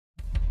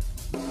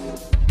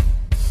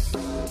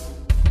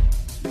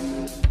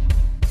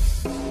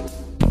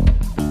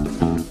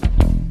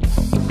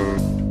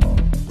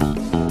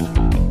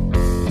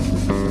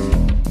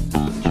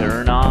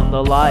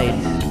the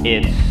lights.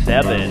 It's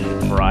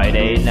 7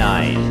 Friday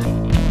night.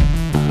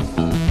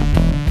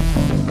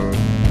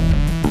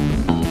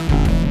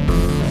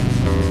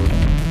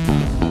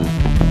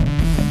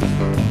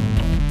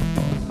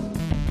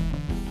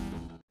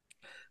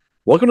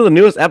 Welcome to the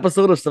newest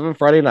episode of 7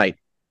 Friday Night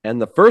and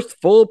the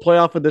first full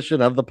playoff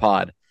edition of the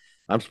pod.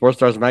 I'm Sports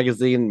Stars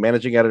Magazine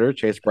managing editor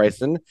Chase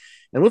Bryson,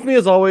 and with me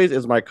as always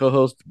is my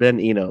co-host Ben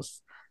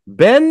Enos.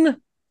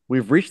 Ben,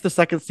 we've reached the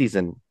second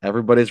season.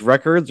 Everybody's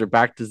records are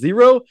back to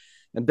zero,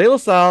 and De La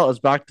Salle is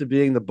back to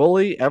being the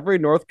bully every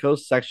North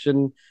Coast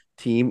section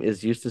team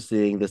is used to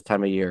seeing this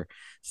time of year.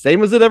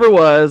 Same as it ever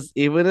was,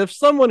 even if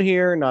someone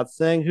here, not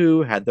saying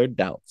who, had their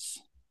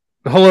doubts.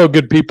 Hello,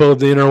 good people of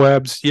the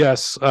interwebs.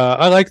 Yes,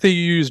 I like that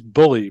you used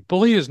bully.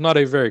 Bully is not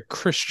a very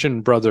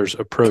Christian Brothers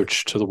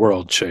approach to the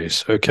world,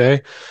 Chase,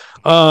 okay?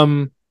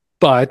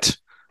 But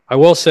I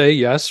will say,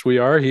 yes, we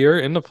are here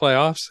in the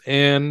playoffs,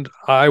 and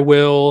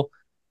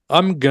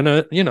I'm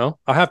gonna,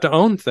 I have to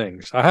own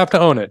things. I have to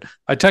own it.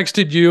 I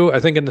texted you, I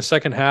think in the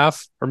second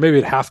half, or maybe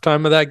at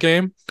halftime of that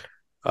game,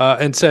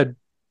 and said,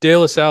 De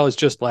La Salle is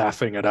just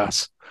laughing at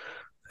us.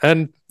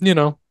 And,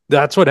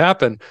 that's what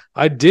happened.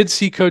 I did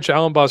see Coach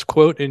Allenbaugh's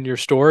quote in your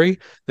story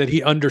that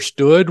he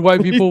understood why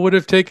people would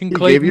have taken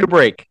Clayton. He gave you a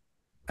break.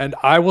 And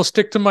I will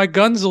stick to my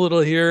guns a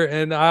little here,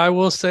 and I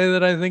will say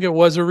that I think it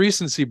was a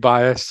recency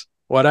bias.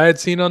 What I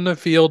had seen on the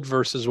field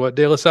versus what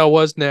De La Salle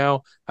was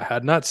now, I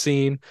had not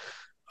seen.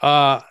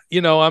 I'm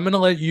going to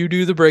let you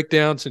do the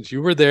breakdown since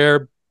you were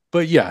there.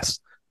 But yes,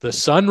 the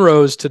sun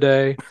rose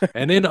today.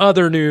 And in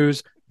other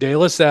news, De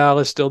La Salle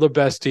is still the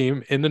best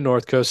team in the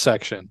North Coast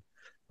section.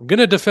 I'm going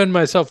to defend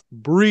myself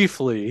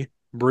briefly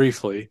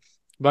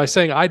by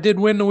saying I did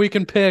win the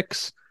weekend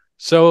picks.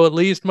 So at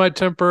least my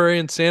temporary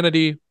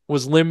insanity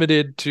was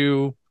limited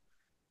to,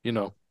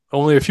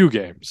 only a few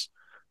games.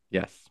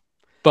 Yes.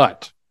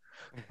 But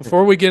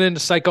before we get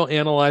into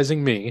psychoanalyzing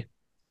me,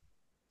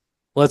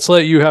 let's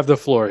let you have the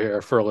floor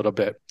here for a little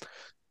bit.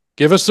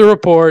 Give us the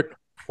report.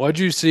 What'd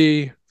you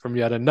see from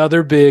yet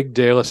another big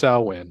De La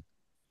Salle win?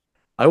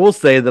 I will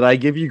say that I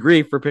give you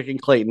grief for picking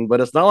Clayton,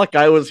 but it's not like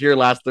I was here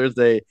last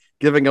Thursday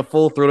giving a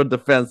full-throated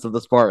defense of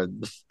the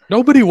Spartans.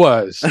 Nobody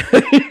was.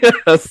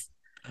 Yes.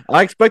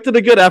 I expected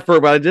a good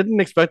effort, but I didn't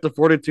expect a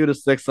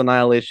 42-6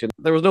 annihilation.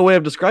 There was no way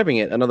of describing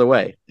it another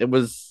way.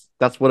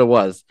 That's what it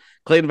was.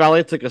 Clayton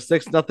Valley took a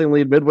 6-0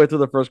 lead midway through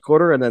the first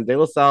quarter, and then De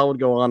La Salle would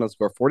go on and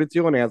score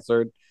 42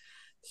 unanswered.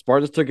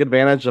 Spartans took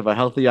advantage of a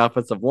healthy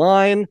offensive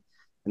line,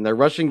 and their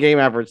rushing game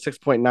averaged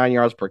 6.9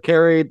 yards per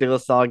carry. De La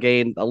Salle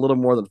gained a little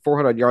more than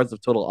 400 yards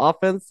of total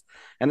offense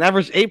and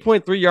averaged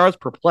 8.3 yards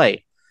per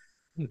play.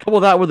 Couple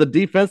that with a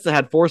defense that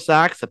had 4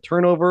 sacks, a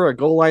turnover, a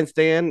goal line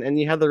stand, and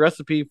you had the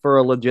recipe for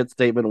a legit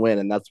statement win,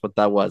 and that's what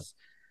that was.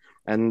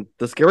 And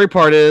the scary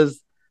part is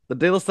the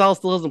De La Salle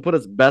still hasn't put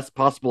its best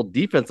possible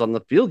defense on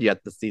the field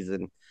yet this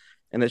season,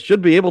 and it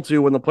should be able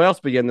to when the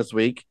playoffs begin this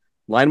week.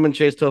 Lineman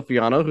Chase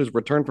Tofiano, who's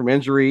returned from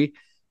injury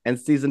and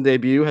season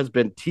debut, has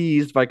been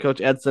teased by Coach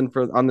Edson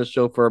on this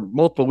show for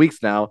multiple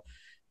weeks now.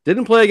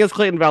 Didn't play against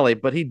Clayton Valley,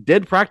 but he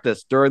did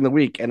practice during the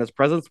week, and his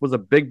presence was a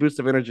big boost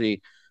of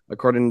energy,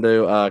 according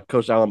to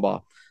Coach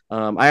Allenbaugh.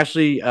 I'm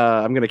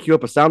going to cue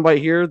up a soundbite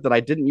here that I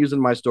didn't use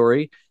in my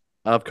story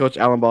of Coach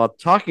Allenbaugh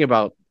talking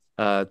about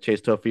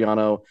Chase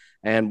Tofiano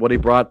and what he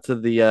brought to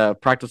the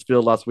practice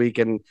field last week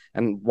and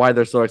why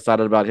they're so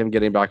excited about him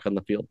getting back on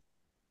the field.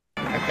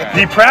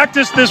 He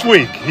practiced this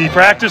week,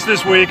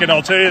 and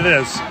I'll tell you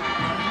this.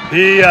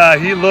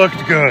 He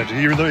looked good.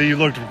 He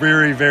looked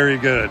very, very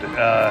good.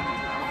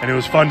 And it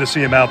was fun to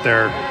see him out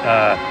there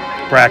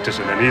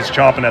practicing, and he's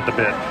chomping at the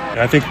bit. And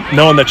I think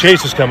knowing that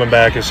Chase is coming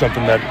back is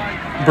something that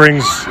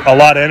brings a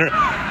lot of energy.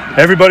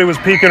 Everybody was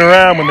peeking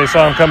around when they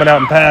saw him coming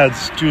out in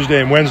pads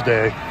Tuesday and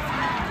Wednesday,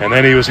 and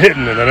then he was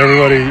hitting, and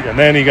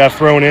then he got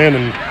thrown in,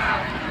 and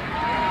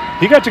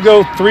he got to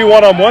go 3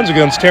 one-on-ones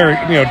against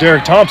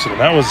Derek Thompson, and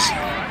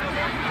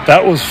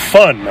that was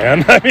fun,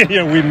 man. I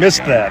mean, we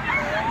missed that,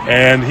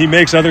 and he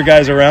makes other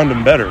guys around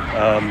him better.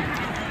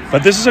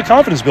 But this is a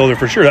confidence builder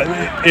for sure.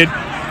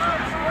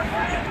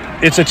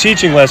 It's a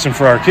teaching lesson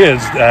for our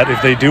kids that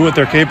if they do what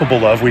they're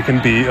capable of, we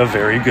can be a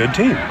very good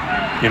team.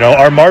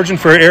 Our margin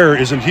for error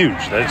isn't huge.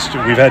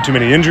 We've had too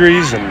many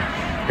injuries and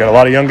got a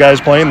lot of young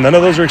guys playing. None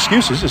of those are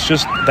excuses. It's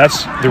just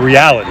that's the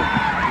reality.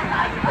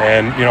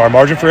 And, our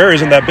margin for error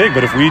isn't that big,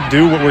 but if we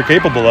do what we're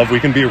capable of, we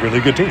can be a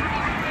really good team.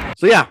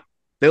 So, yeah,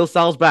 De La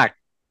Salle's back,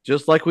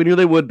 just like we knew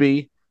they would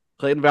be.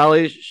 Clayton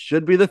Valley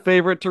should be the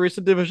favorite to reach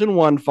the Division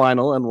I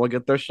final, and we'll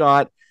get their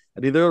shot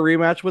at either a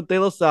rematch with De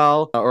La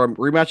Salle or a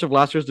rematch of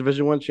last year's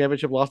Division I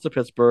championship loss to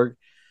Pittsburgh.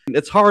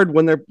 It's hard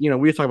when they're,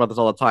 we talk about this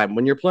all the time.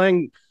 When you're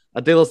playing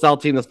a De La Salle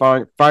team that's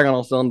firing on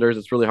all cylinders,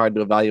 it's really hard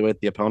to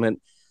evaluate the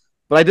opponent.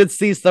 But I did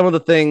see some of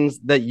the things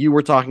that you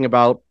were talking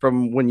about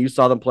from when you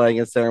saw them play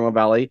against San Ramon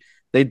Valley.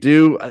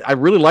 I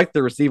really liked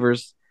the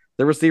receivers.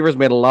 The receivers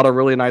made a lot of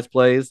really nice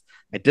plays.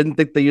 I didn't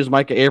think they used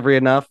Micah Avery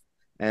enough,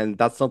 and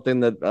that's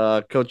something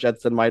that Coach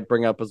Edson might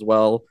bring up as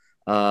well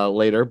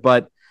later.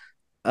 But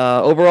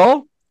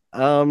overall,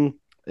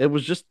 it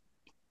was just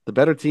the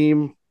better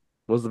team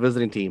was the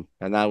visiting team,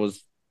 and that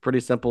was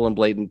pretty simple and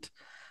blatant.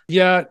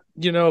 Yeah,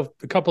 a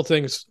couple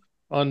things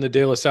on the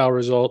De La Salle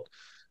result.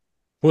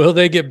 Will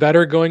they get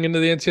better going into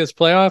the NCS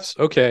playoffs?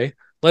 Okay,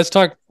 let's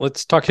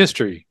talk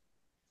history.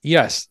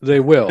 Yes, they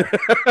will.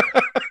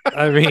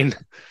 I mean,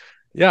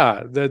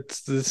 yeah,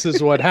 this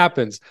is what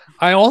happens.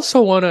 I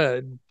also want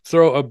to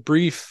throw a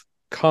brief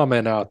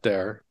comment out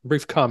there,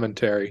 brief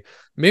commentary.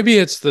 Maybe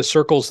it's the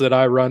circles that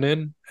I run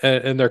in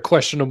and they're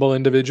questionable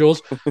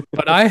individuals,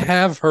 but I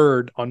have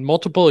heard on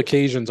multiple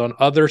occasions on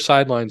other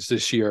sidelines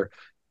this year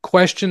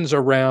questions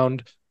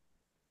around,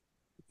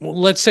 well,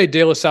 let's say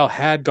De La Salle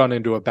had gone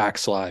into a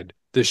backslide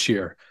this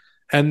year,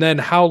 and then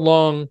how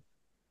long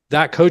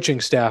that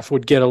coaching staff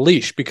would get a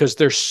leash because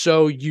they're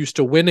so used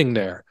to winning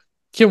there.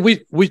 Can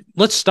we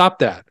let's stop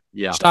that.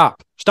 Yeah.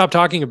 Stop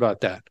talking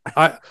about that.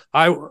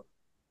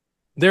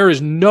 There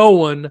is no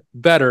one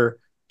better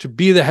to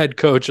be the head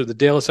coach of the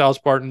De La Salle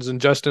Spartans than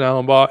Justin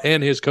Allenbaugh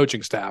and his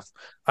coaching staff.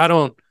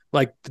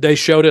 They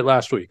showed it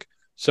last week.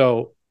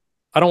 So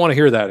I don't want to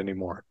hear that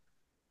anymore.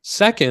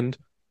 Second,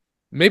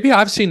 maybe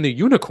I've seen the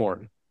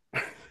unicorn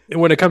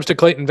when it comes to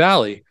Clayton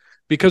Valley,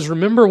 because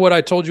remember what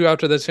I told you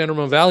after that San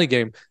Ramon Valley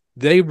game.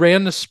 They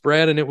ran the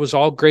spread and it was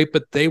all great,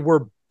 but they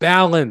were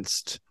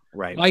balanced.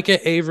 Right.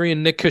 Micah Avery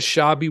and Nick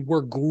Kashabi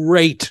were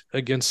great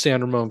against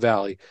San Ramon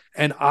Valley.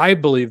 And I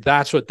believe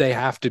that's what they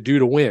have to do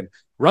to win.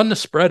 Run the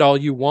spread all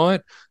you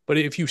want, but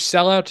if you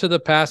sell out to the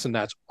pass and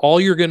that's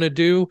all you're going to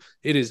do,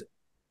 it is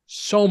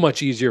so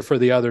much easier for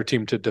the other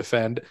team to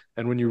defend.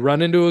 And when you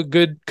run into a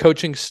good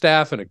coaching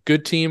staff and a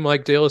good team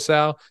like De La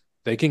Salle,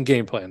 they can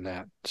game plan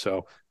that.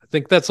 So I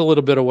think that's a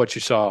little bit of what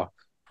you saw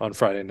on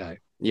Friday night.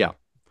 Yeah.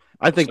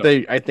 I think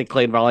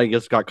Clayton Valley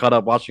just got caught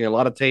up watching a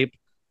lot of tape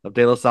of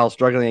De La Salle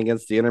struggling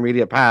against the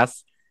intermediate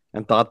pass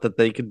and thought that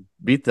they could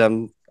beat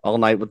them all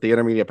night with the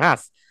intermediate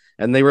pass.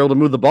 And they were able to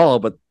move the ball,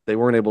 but they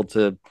weren't able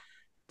to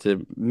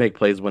make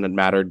plays when it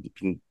mattered.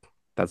 And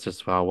that's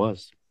just how it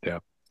was. Yeah.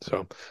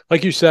 So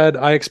like you said,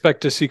 I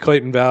expect to see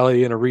Clayton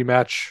Valley in a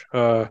rematch,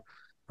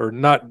 or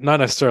not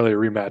necessarily a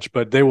rematch,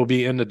 but they will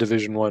be in the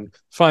Division I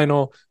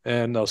final,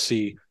 and they'll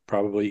see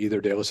probably either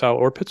De La Salle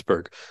or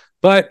Pittsburgh.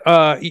 But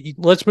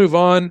let's move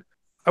on.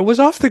 I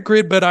was off the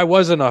grid, but I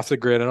wasn't off the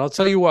grid, and I'll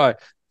tell you why.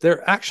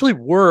 There actually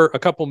were a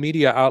couple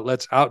media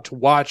outlets out to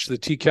watch the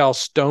TCAL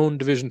Stone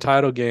Division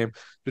title game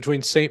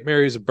between St.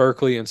 Mary's of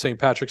Berkeley and St.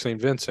 Patrick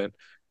St. Vincent,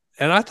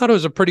 and I thought it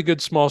was a pretty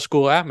good small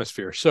school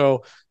atmosphere.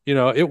 So,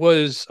 it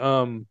was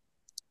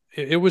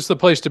the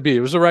place to be.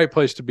 It was the right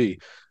place to be.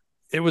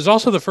 It was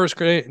also the first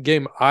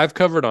game I've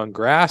covered on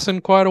grass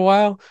in quite a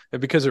while, and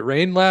because it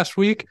rained last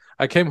week,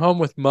 I came home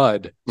with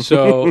mud.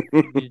 So,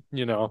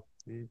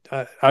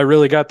 I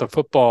really got the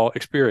football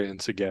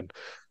experience again.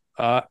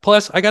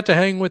 Plus, I got to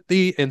hang with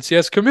the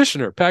NCS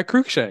commissioner, Pat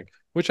Cruikshank,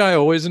 which I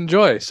always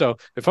enjoy. So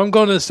if I'm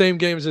going to the same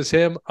games as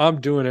him, I'm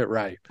doing it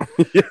right.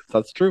 Yes,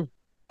 that's true.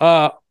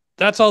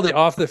 That's all the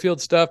off-the-field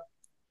stuff.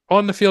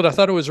 On the field, I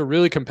thought it was a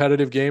really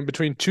competitive game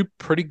between two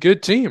pretty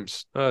good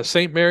teams.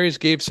 St. Mary's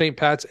gave St.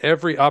 Pat's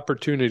every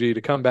opportunity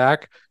to come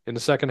back in the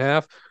second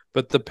half,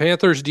 but the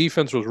Panthers'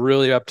 defense was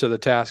really up to the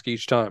task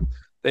each time.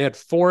 They had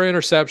 4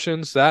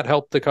 interceptions. That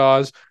helped the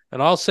cause.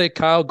 And I'll say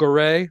Kyle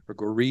Goree,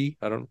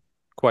 I don't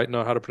quite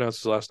know how to pronounce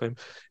his last name,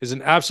 is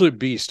an absolute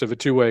beast of a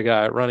two-way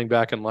guy at running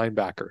back and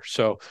linebacker.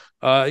 So,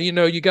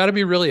 you got to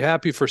be really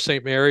happy for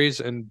St. Mary's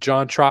and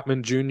John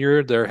Trotman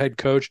Jr., their head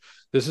coach.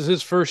 This is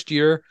his first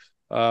year.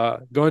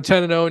 Going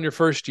 10-0 in your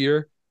first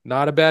year,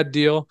 not a bad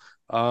deal.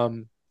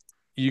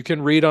 You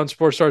can read on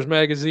Sports Stars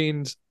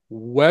Magazine's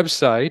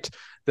website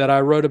that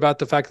I wrote about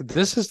the fact that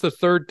this is the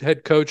third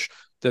head coach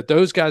that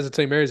those guys at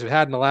St. Mary's have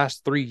had in the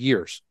last 3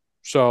 years.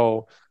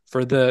 So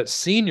for the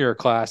senior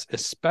class,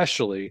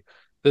 especially,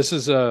 it's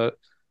a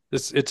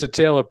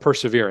tale of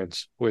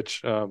perseverance,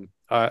 which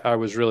I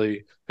was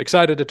really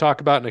excited to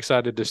talk about and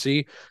excited to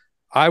see.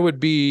 I would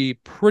be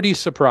pretty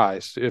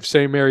surprised if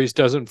St. Mary's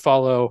doesn't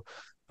follow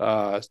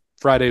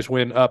Friday's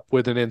win up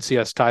with an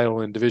NCS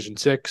title in Division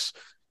VI.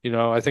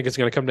 I think it's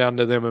going to come down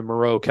to them and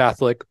Moreau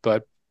Catholic,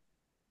 but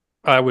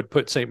I would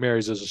put St.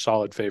 Mary's as a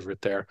solid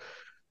favorite there.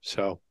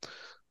 So,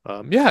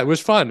 it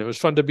was fun. It was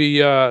fun to be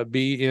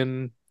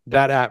in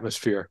that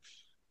atmosphere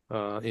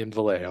in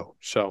Vallejo.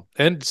 So,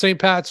 and St.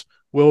 Pat's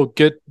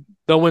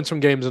they'll win some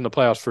games in the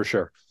playoffs for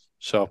sure.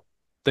 So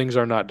things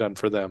are not done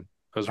for them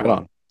as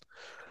well.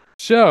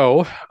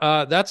 So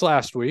that's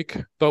last week,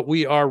 but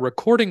we are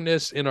recording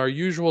this in our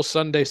usual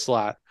Sunday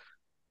slot.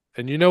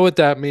 And you know what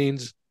that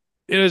means.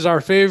 It is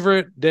our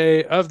favorite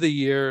day of the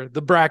year.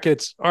 The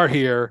brackets are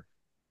here.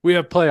 We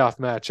have playoff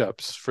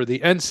matchups for the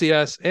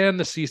NCS and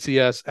the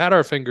CCS at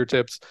our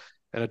fingertips,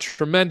 and a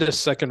tremendous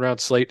second-round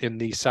slate in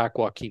the Sac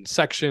Joaquin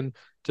section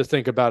to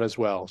think about as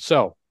well.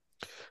 So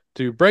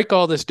to break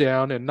all this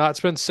down and not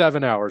spend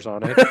 7 hours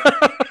on it,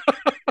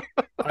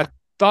 I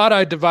thought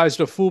I devised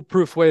a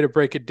foolproof way to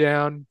break it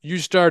down. You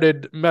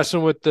started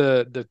messing with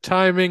the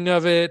timing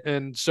of it,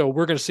 and so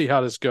we're going to see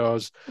how this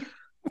goes.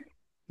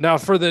 Now,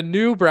 for the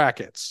new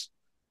brackets,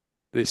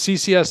 the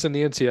CCS and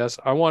the NCS,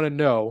 I want to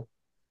know,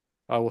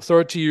 I will throw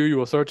it to you. You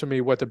will throw it to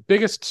me. What the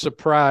biggest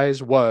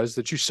surprise was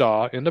that you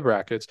saw in the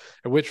brackets,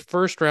 and which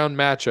first round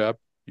matchup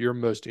you're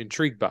most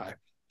intrigued by.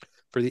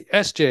 For the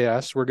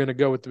SJS, we're going to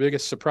go with the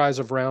biggest surprise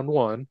of round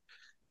 1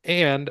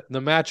 and the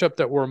matchup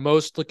that we're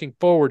most looking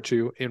forward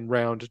to in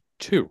round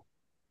 2.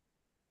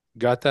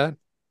 Got that?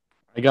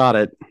 I got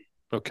it.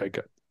 Okay,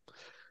 good.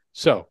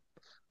 So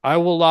I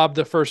will lob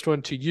the first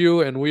one to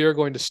you, and we are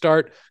going to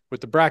start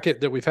with the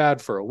bracket that we've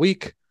had for a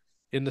week.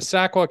 In the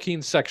Sac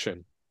Joaquin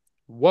section,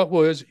 what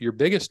was your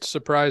biggest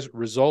surprise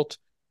result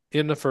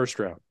in the first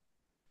round?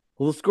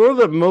 Well, the score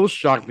that most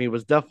shocked me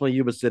was definitely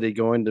Yuba City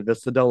going to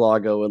Vista Del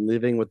Lago and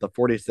leaving with a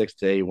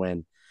 46-8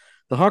 win.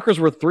 The Honkers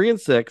were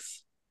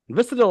 3-6.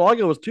 Vista Del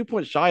Lago was 2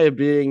 points shy of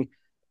being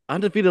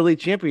undefeated league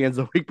champions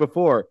a week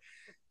before.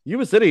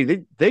 Yuba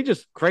City, they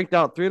just cranked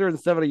out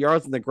 370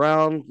 yards in the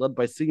ground, led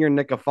by senior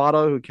Nick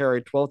Afado, who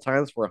carried 12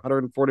 times for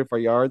 144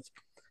 yards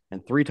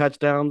and 3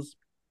 touchdowns.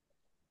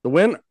 The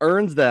win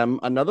earns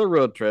them another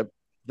road trip,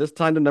 this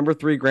time to number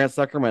 3 Grant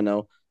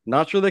Sacramento.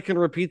 Not sure they can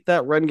repeat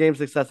that run game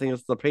success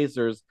against the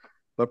Pacers,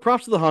 but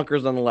props to the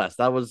Honkers nonetheless.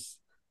 That was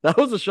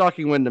a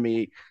shocking win to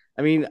me.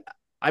 I mean,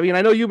 I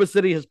know Yuba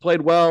City has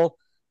played well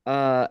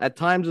at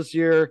times this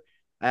year.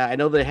 I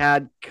know they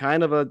had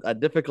kind of a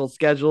difficult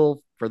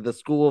schedule for the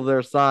school of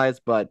their size,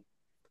 but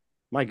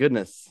my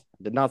goodness,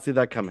 did not see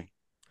that coming.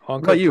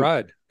 Honker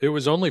pride. It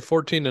was only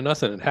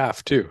 14-0 at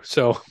half too.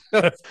 So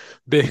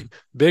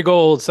big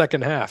old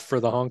second half for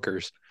the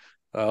Honkers.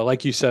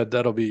 Like you said,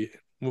 I'll be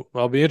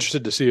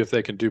interested to see if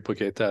they can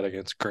duplicate that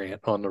against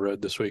Grant on the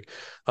road this week.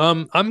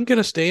 I'm going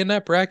to stay in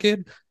that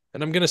bracket,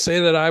 and I'm going to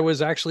say that I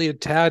was actually a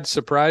tad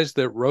surprised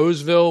that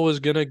Roseville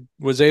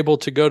was able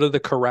to go to the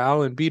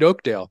Corral and beat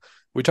Oakdale.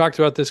 We talked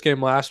about this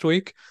game last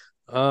week.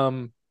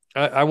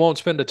 I won't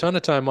spend a ton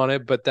of time on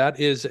it, but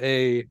it's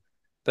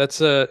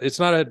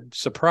not a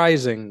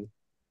surprising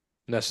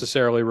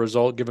necessarily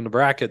result given the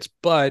brackets,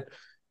 but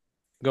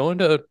going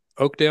to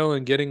Oakdale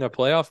and getting a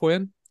playoff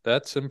win,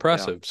 that's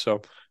impressive. Yeah.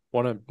 So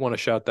want to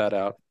shout that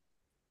out.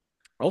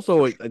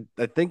 Also,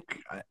 I think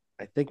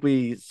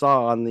we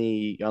saw on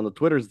the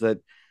Twitters that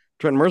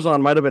Trent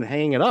Merzon might have been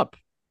hanging it up.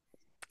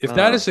 If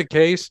that is the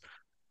case,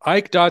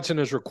 Ike Dodson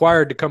is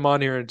required to come on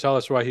here and tell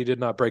us why he did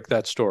not break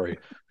that story,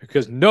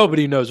 because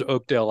nobody knows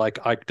Oakdale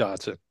like Ike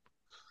Dodson.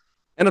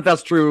 And if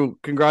that's true,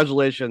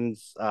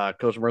 congratulations,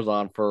 Coach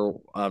Merzon, for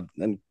an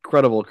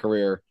incredible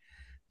career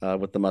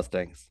with the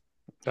Mustangs.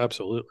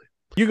 Absolutely.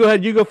 You go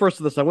ahead. You go first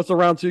to this time. What's the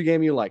round 2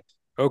 game you liked?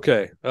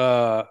 Okay.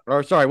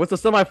 Or sorry, what's the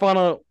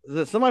semifinal? Is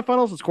it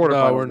semifinals? It's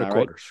quarterfinals. No, we're in the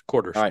quarters. Right?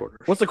 Quarters. Right.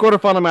 What's the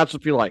quarterfinal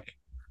matchup you like?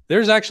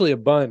 There's actually a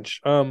bunch.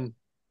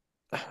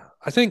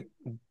 I think,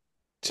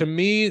 to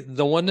me,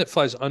 the one that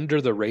flies under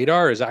the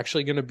radar is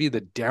actually going to be the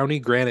Downey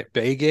Granite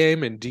Bay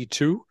game in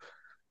D2.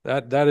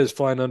 That is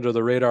flying under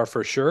the radar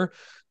for sure.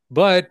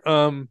 But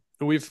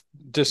we've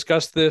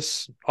discussed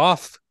this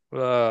off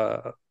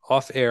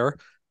air.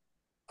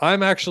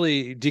 I'm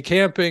actually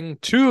decamping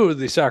to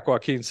the Sac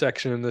Joaquin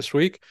section this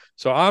week.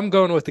 So I'm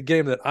going with the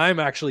game that I'm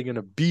actually going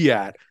to be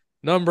at.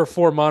 Number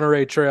 4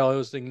 Monterey Trail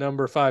hosting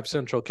number 5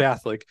 Central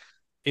Catholic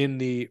in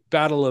the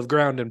Battle of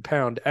Ground and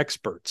Pound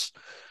experts.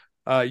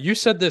 You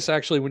said this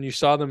actually when you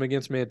saw them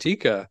against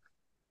Manteca,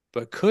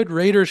 but could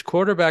Raiders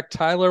quarterback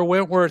Tyler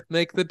Wentworth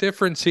make the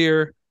difference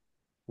here?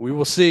 We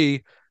will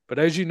see. But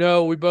as you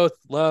know, we both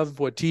love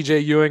what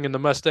TJ Ewing and the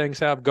Mustangs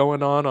have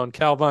going on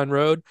Calvine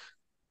Road.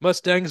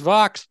 Mustangs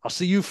Vox. I'll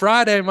see you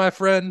Friday, my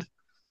friend.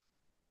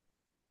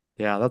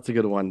 Yeah, that's a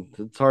good one.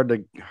 It's hard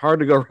to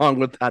go wrong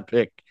with that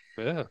pick.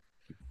 Yeah.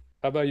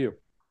 How about you?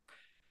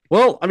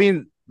 Well, I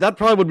mean, that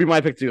probably would be my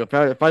pick too. If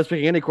I was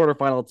picking any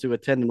quarterfinal to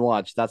attend and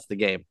watch, that's the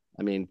game.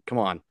 I mean, come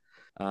on.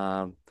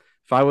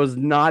 If I was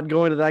not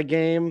going to that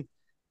game,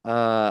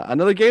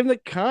 another game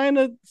that kind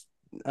of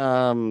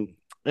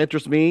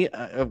interests me,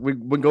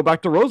 we go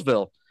back to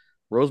Roseville.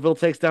 Roseville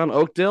takes down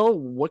Oakdale.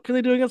 What can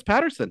they do against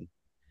Patterson?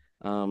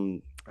 It's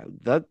an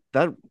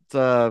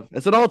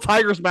all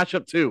Tigers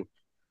matchup too.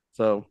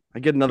 So I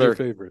get another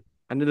favorite.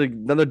 I need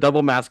another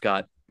double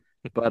mascot,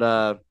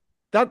 but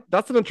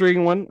that's an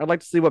intriguing one. I'd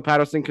like to see what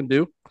Patterson can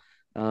do,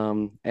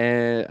 and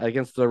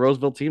against the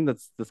Roseville team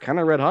that's kind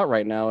of red hot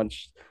right now and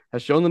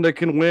has shown that they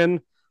can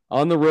win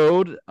on the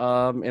road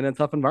and in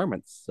tough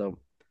environments. So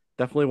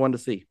definitely one to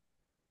see.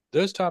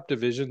 Those top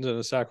divisions in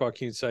the Sac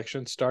Joaquin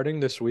section starting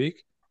this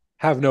week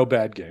have no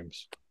bad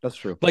games. That's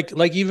true.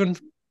 Like even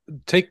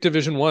take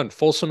Division 1,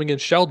 Folsom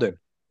against Sheldon.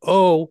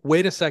 Oh,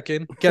 wait a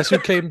second. Guess who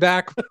came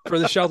back for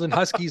the Sheldon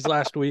Huskies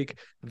last week?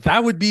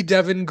 That would be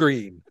Devin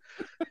Green.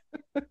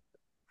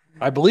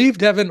 I believe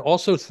Devin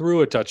also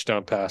threw a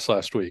touchdown pass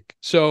last week.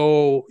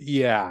 So,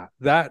 yeah,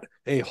 that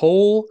a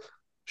whole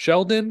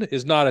Sheldon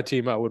is not a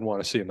team I would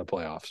want to see in the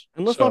playoffs.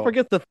 And let's not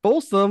forget that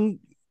Folsom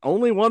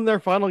only won their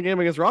final game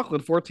against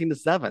Rockland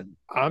 14-7.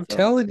 I'm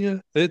telling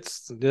you,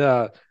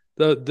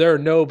 there are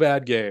no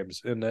bad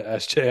games in the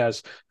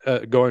SJS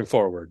going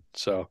forward.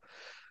 So,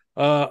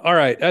 all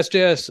right,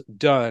 SJS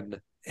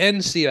done.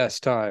 NCS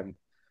time.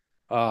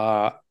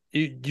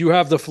 You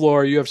have the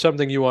floor. You have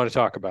something you want to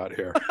talk about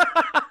here.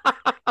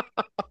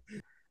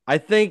 I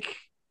think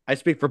I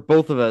speak for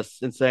both of us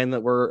in saying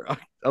that we're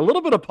a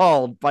little bit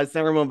appalled by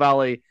San Ramon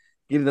Valley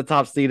getting the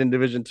top seed in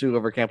Division Two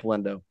over Campo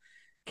Lindo.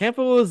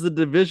 Campo is the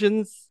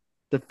division's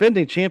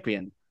defending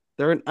champion.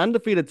 They're an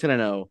undefeated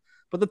 10-0,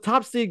 but the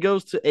top seed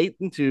goes to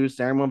 8-2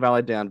 San Ramon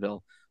Valley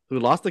Danville, who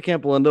lost to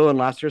Campo Lindo in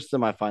last year's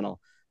semifinal.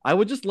 I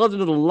would just love to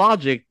know the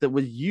logic that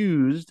was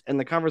used and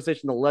the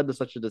conversation that led to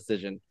such a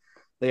decision.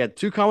 They had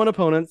two common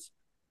opponents,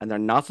 and they're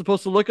not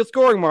supposed to look at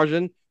scoring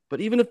margin, but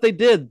even if they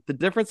did, the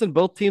difference in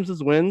both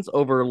teams' wins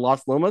over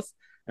Las Lomas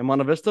and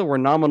Monte Vista were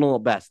nominal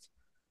at best.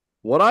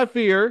 What I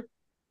fear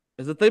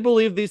is that they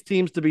believe these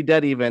teams to be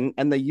dead even,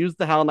 and they use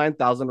the HAL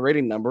 9000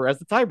 rating number as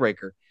the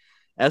tiebreaker.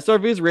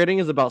 SRV's rating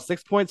is about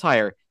 6 points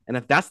higher, and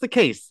if that's the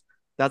case,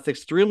 that's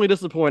extremely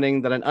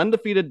disappointing that an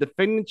undefeated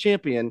defending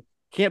champion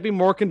can't be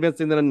more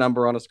convincing than a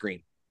number on a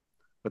screen.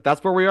 But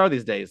that's where we are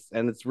these days,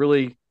 and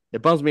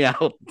it bums me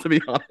out, to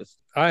be honest.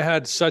 I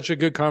had such a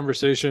good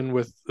conversation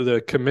with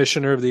the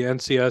commissioner of the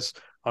NCS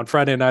on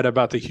Friday night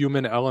about the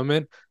human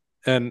element,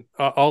 and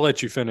I'll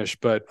let you finish,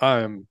 but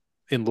I'm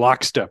in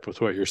lockstep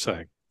with what you're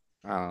saying.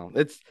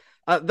 It's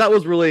that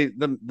was really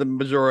the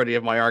majority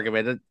of my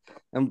argument,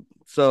 and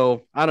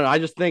so I don't know. I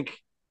just think,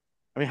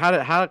 I mean,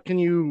 how can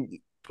you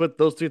put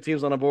those two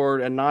teams on a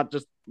board and not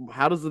just,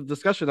 how does the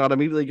discussion not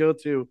immediately go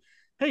to,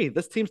 hey,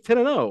 this team's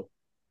 10-0,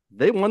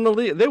 they won the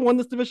league, they won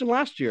this division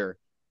last year.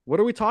 What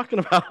are we talking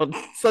about?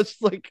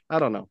 Such, like, I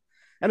don't know.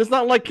 And it's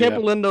not like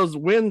Campo Lindo's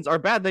wins are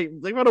bad. They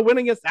got a win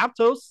against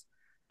Aptos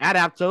at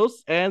Aptos,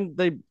 and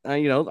they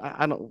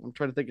I'm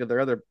trying to think of their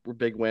other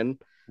big win.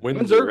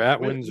 Windsor.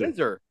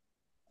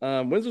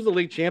 Windsor's the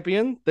league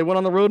champion. They went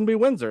on the road and beat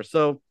Windsor.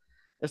 So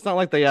it's not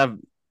like they have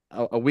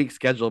a weak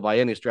schedule by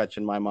any stretch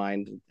in my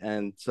mind.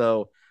 And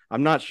so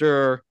I'm not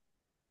sure.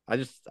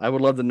 I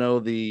would love to know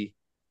the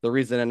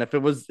reason. And if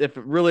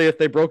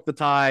they broke the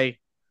tie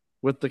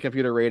with the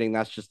computer rating,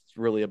 that's just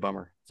really a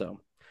bummer. So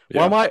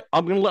I'm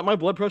going to let my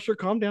blood pressure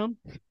calm down.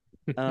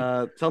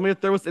 Tell me if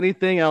there was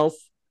anything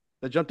else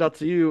that jumped out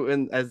to you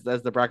as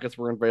the brackets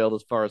were unveiled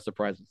as far as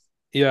surprises.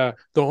 Yeah.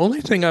 The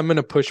only thing I'm going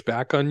to push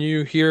back on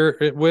you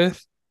here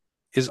with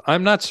is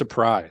I'm not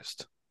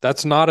surprised.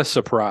 That's not a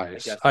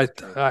surprise.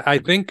 I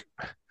think,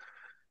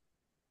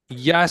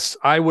 yes,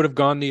 I would have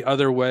gone the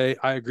other way.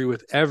 I agree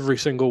with every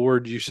single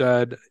word you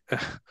said.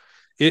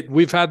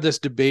 We've had this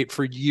debate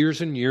for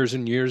years and years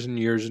and years and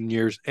years and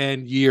years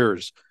and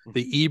years.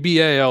 The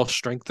EBAL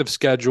strength of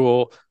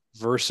schedule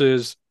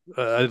versus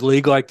a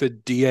league like the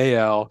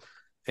DAL.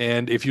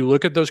 And if you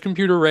look at those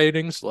computer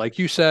ratings, like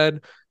you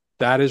said,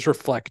 that is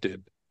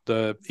reflected.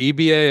 The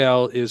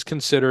EBAL is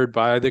considered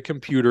by the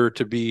computer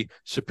to be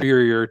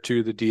superior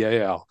to the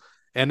DAL.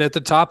 And at the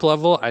top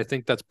level, I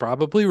think that's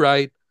probably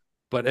right.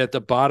 But at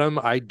the bottom,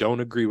 I don't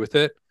agree with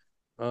it.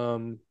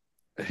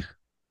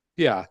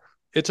 Yeah,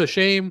 it's a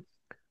shame.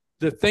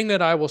 The thing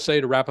that I will say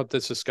to wrap up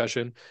this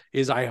discussion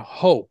is I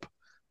hope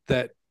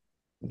that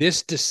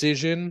this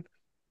decision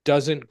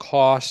doesn't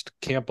cost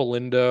Campo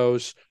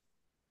Lindo's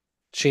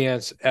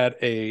chance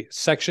at a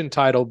section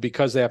title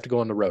because they have to go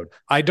on the road.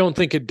 I don't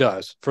think it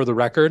does, for the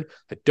record.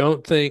 I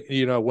don't think,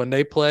 when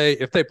they play,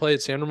 if they play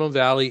at San Ramon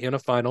Valley in a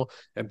final,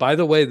 and by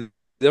the way,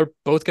 they're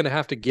both going to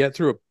have to get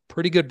through a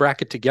pretty good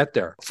bracket to get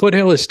there.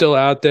 Foothill is still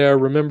out there.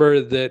 Remember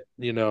that,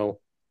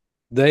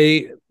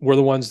 they were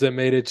the ones that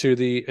made it to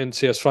the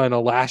NCS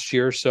final last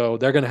year, so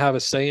they're going to have a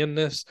say in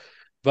this.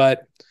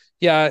 But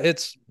yeah,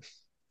 it's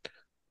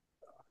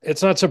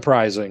not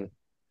surprising.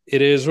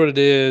 It is what it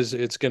is.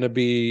 It's going to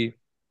be,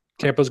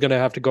 Campo's going to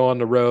have to go on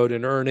the road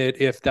and earn it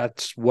if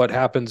that's what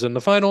happens in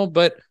the final,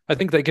 but I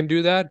think they can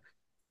do that.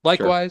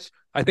 Likewise, sure.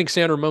 I think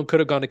San Ramon could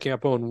have gone to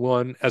Campo and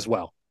won as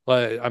well.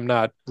 I'm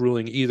not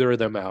ruling either of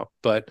them out,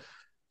 but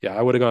yeah,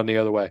 I would have gone the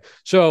other way.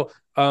 So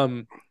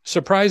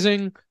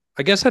surprising,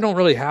 I guess I don't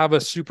really have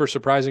a super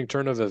surprising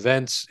turn of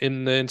events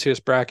in the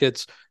NCS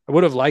brackets. I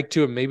would have liked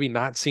to have maybe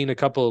not seen a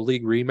couple of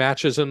league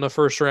rematches in the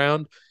first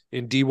round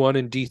in D1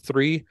 and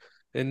D3.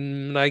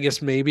 And I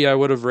guess maybe I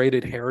would have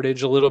rated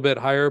Heritage a little bit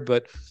higher,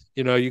 but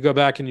you go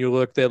back and you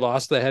look, they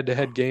lost the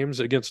head-to-head games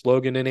against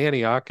Logan and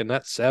Antioch, and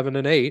that's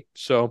 7-8.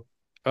 So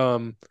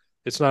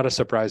it's not a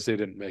surprise they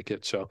didn't make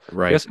it. So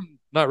right. I guess I'm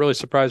not really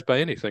surprised by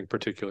anything,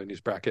 particularly in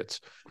these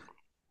brackets.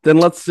 Then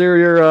let's hear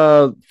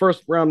your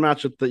first round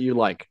matchup that you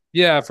like.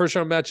 Yeah, first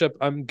round matchup.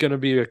 I'm going to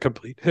be a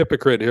complete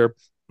hypocrite here.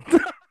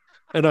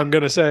 And I'm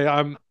going to say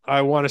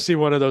I want to see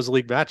one of those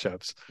league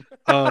matchups.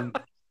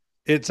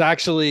 It's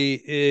actually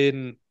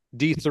in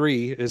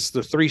D3. It's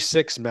the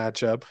 3-6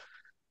 matchup.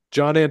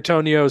 John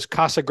Antonio's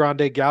Casa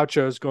Grande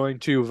Gauchos going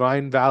to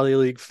Vine Valley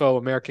League foe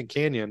American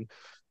Canyon,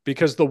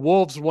 because the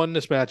Wolves won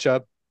this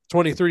matchup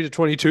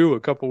 23-22 a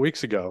couple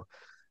weeks ago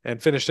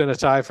and finished in a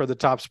tie for the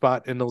top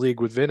spot in the league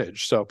with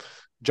Vintage. So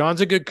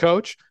John's a good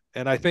coach,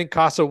 and I think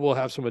Casa will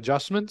have some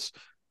adjustments.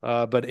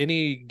 But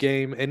any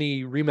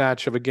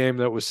rematch of a game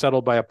that was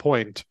settled by a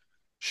point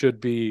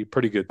should be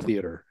pretty good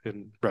theater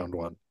in round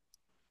one.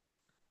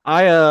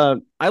 I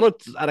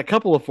looked at a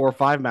couple of 4-5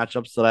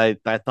 matchups that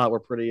I thought were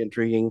pretty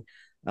intriguing.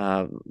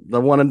 The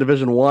one in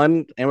Division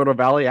 1, Amador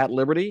Valley at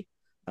Liberty.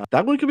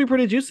 That one could be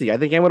pretty juicy. I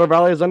think Amador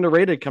Valley is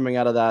underrated coming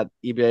out of that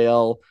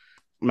EBAL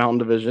Mountain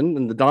Division,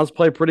 and the Dons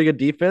play pretty good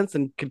defense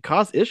and could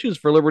cause issues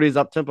for Liberty's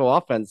up-tempo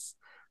offense,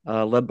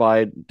 led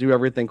by do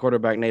everything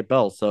quarterback Nate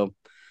Bell. So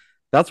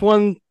that's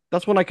one.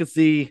 That's one I could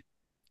see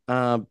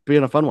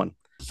being a fun one.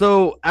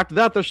 So after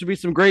that, there should be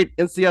some great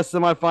NCS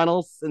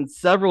semifinals in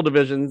several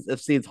divisions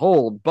if seeds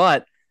hold.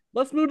 But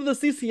let's move to the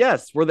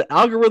CCS, where the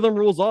algorithm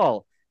rules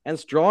all and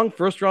strong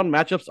first-round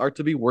matchups are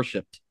to be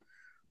worshipped.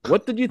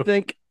 What did you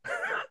think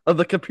of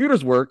the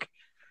computer's work?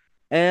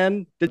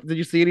 And did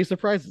you see any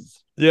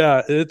surprises?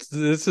 Yeah,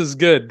 this is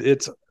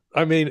good.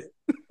 I mean,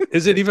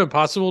 is it even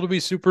possible to be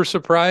super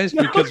surprised?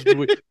 Because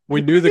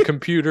we knew the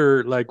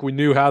computer, like we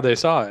knew how they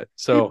saw it.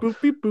 So Beep,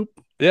 boop, beep, boop.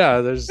 yeah,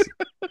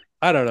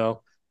 I don't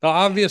know. The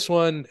obvious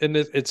one, and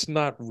it's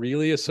not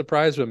really a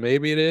surprise, but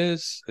maybe it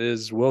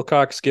is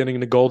Wilcox getting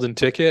the golden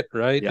ticket,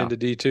 right, into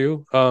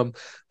D2.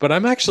 But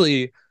I'm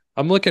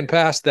looking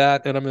past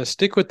that, and I'm going to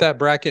stick with that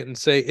bracket and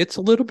say it's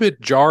a little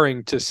bit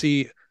jarring to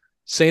see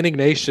St.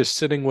 Ignatius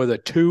sitting with a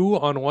 2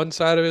 on one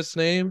side of its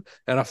name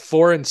and a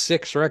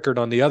 4-6 record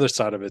on the other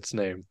side of its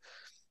name.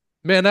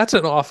 Man, that's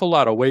an awful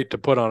lot of weight to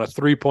put on a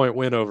 3-point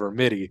win over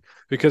Midi,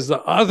 because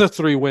the other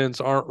 3 wins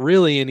aren't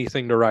really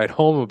anything to write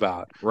home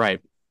about.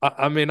 Right.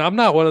 I mean, I'm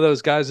not one of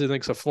those guys who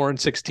thinks a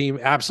 4-6 team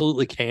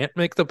absolutely can't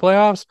make the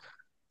playoffs,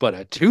 but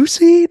a 2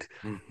 seed?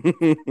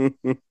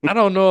 I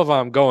don't know if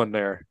I'm going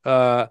there.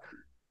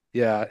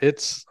 Yeah,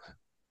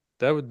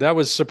 that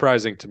was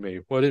surprising to me.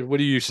 What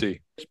do you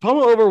see?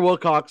 Pomo over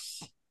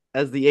Wilcox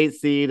as the 8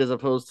 seed as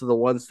opposed to the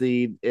 1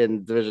 seed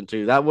in Division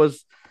 2. That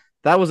was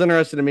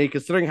interesting to me,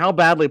 considering how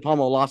badly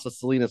Pomo lost to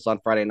Salinas on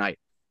Friday night.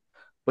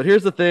 But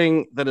here's the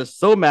thing that is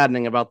so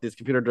maddening about these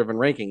computer-driven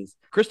rankings.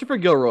 Christopher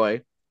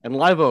Gilroy and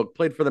Live Oak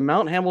played for the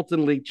Mount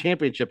Hamilton League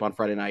Championship on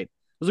Friday night.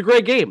 It was a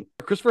great game.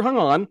 Christopher hung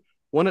on,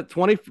 won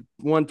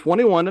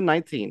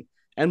 21-19.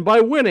 And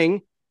by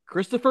winning,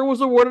 Christopher was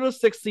awarded a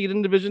 6 seed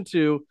in Division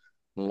 2.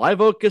 And Live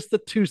Oak gets the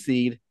 2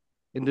 seed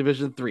in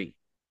Division 3.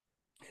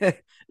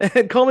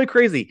 And call me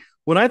crazy.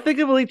 When I think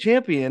of a league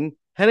champion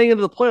heading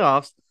into the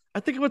playoffs, I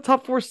think of a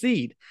top 4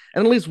 seed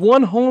and at least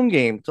one home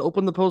game to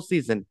open the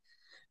postseason.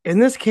 In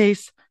this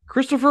case,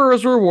 Christopher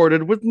is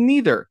rewarded with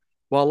neither,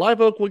 while Live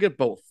Oak will get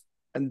both.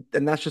 And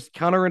that's just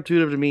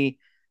counterintuitive to me.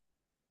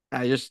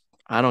 I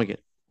don't get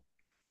it.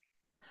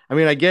 I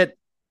mean, I get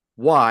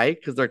why,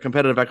 because they're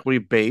competitive equity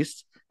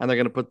based and they're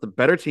going to put the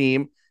better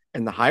team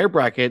in the higher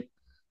bracket.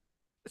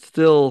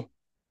 Still,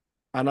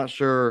 I'm not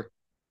sure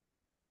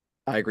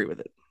I agree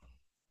with it.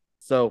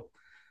 So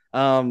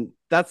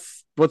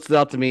that's what stood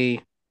out to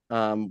me.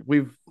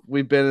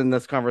 We've been in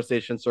this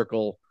conversation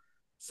circle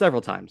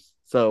several times,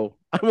 so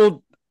I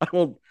won't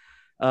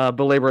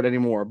belabor it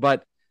anymore.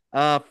 But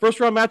first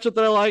round matchup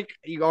that I like,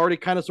 you already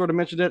kind of sort of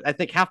mentioned it. I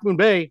think Half Moon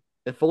Bay,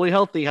 if fully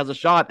healthy, has a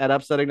shot at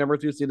upsetting number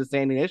 2 seed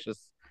St.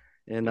 Ignatius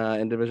in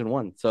Division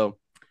 1. So,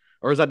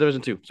 or is that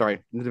Division 2? Sorry,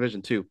 in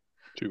Division 2.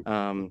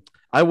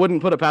 I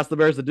wouldn't put it past the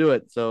Bears to do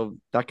it. So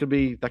that could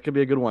be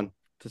a good one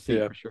to see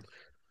for sure.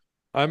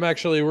 We're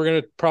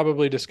going to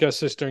probably discuss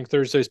this during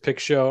Thursday's pick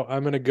show.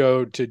 I'm going to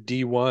go to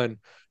D1.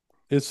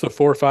 It's the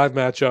 4-5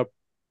 matchup.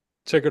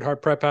 Sacred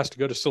Heart Prep has to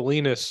go to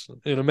Salinas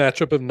in a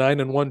matchup of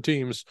 9-1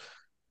 teams.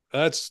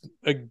 That's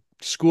a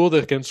school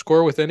that can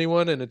score with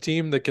anyone and a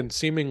team that can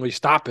seemingly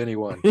stop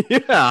anyone.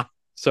 Yeah.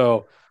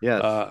 So,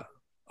 yes.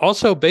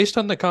 Also, based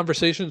on the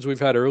conversations we've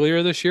had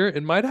earlier this year,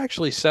 it might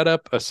actually set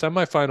up a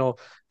semifinal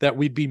that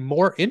we'd be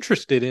more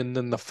interested in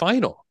than the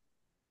final,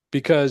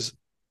 because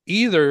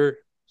either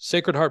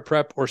Sacred Heart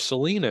Prep or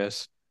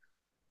Salinas,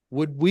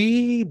 would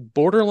we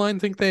borderline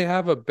think they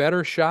have a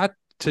better shot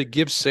to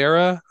give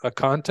Sarah a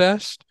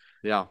contest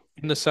in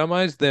the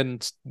semis than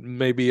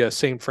maybe a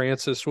St.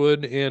 Francis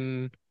would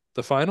in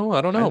the final?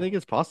 I don't know. I think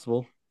it's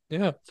possible.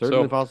 Yeah,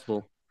 certainly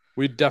possible.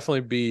 We'd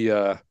definitely be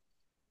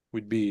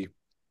we'd be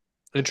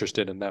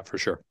interested in that for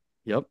sure.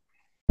 Yep.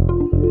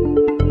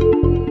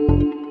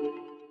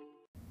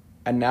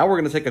 And now we're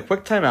going to take a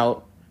quick time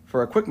out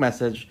for a quick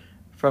message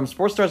from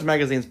Sports Stars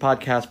Magazine's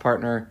podcast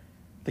partner,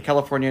 the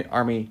California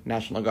Army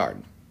National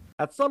Guard.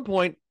 At some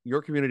point,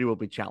 your community will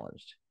be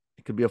challenged.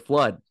 It could be a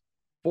flood,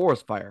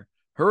 forest fire,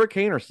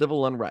 hurricane, or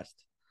civil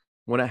unrest.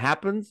 When it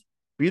happens,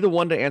 be the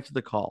one to answer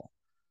the call.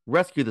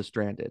 Rescue the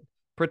stranded,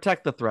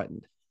 protect the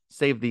threatened,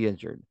 save the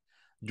injured.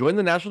 Join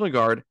the National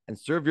Guard and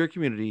serve your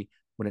community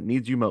when it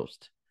needs you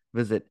most.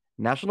 Visit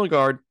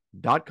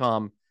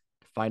nationalguard.com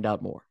to find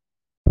out more.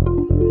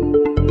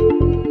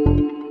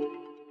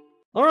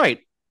 All right.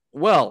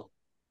 Well,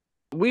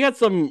 we had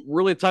some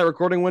really tight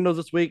recording windows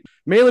this week,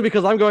 mainly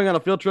because I'm going on a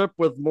field trip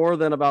with more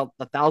than about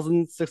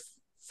 1,000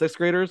 sixth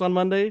graders on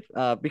Monday.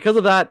 Because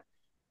of that,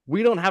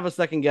 we don't have a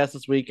second guest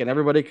this week, and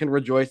everybody can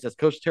rejoice as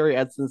Coach Terry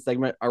Edson's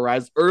segment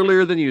arrives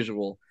earlier than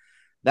usual.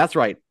 That's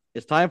right.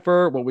 It's time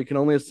for what we can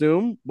only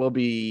assume will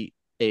be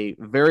a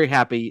very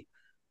happy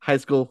high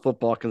school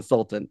football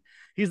consultant.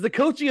 He's the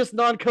coachiest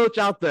non-coach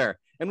out there,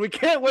 and we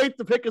can't wait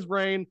to pick his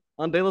brain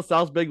on De La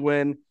Salle's big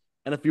win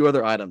and a few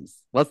other items.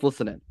 Let's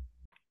listen in.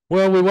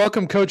 Well, we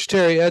welcome Coach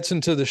Terry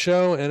Edson to the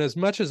show. And as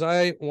much as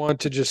I want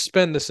to just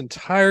spend this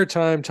entire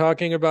time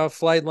talking about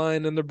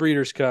Flightline and the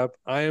Breeders' Cup,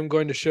 I am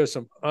going to show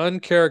some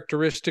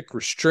uncharacteristic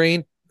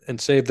restraint and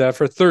save that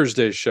for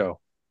Thursday's show.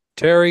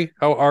 Terry,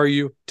 how are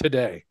you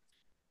today?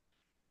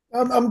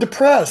 I'm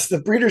depressed.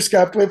 The Breeders'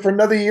 Cup, wait for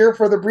another year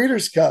for the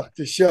Breeders' Cup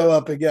to show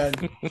up again.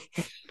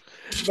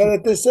 But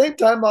at the same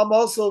time, I'm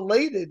also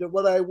elated at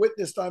what I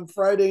witnessed on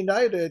Friday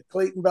night at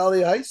Clayton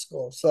Valley High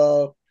School.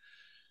 So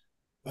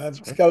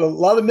I've got a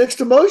lot of mixed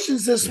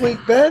emotions this week,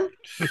 Ben.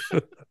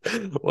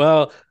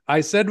 Well,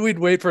 I said we'd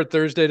wait for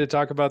Thursday to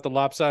talk about the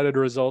lopsided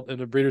result in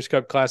the Breeders'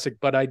 Cup Classic,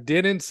 but I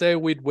didn't say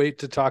we'd wait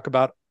to talk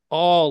about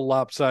all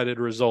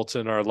lopsided results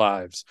in our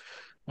lives.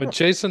 When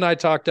Chase and I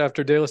talked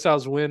after De La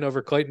Salle's win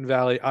over Clayton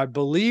Valley, I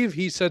believe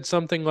he said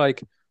something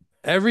like,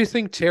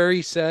 everything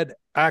Terry said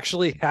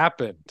actually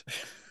happened.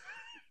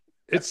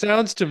 It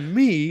sounds to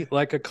me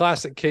like a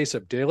classic case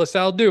of De La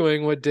Salle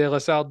doing what De La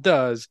Salle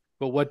does,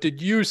 but what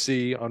did you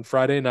see on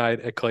Friday night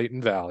at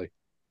Clayton Valley?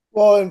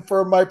 Well, and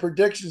for my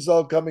predictions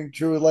all coming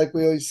true, like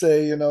we always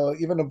say,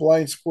 even a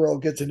blind squirrel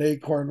gets an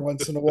acorn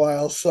once in a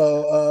while.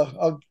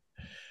 So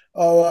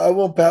I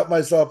won't pat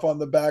myself on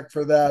the back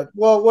for that.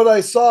 Well, what I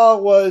saw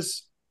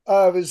was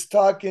I was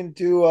talking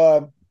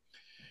to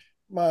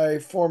my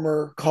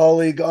former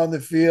colleague on the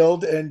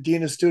field and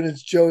Dean of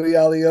Students, Joey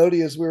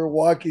Aliotti, as we were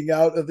walking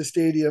out of the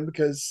stadium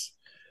because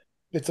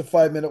it's a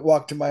 5-minute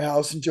walk to my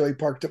house, and Joey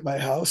parked at my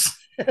house.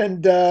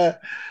 And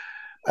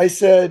I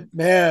said,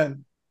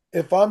 man,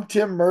 if I'm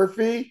Tim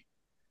Murphy,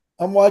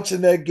 I'm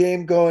watching that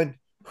game going,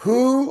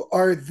 who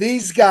are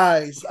these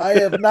guys? I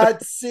have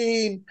not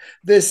seen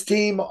this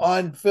team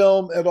on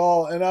film at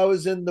all. And I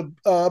was in the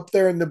up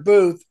there in the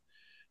booth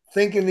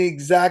thinking the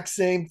exact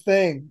same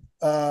thing.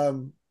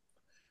 The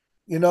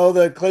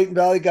Clayton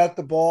Valley got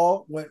the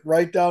ball, went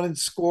right down and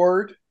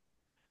scored.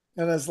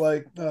 And I was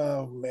like,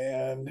 oh,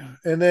 man.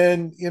 And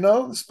then,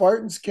 the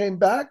Spartans came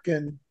back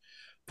and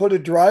put a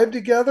drive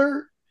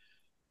together.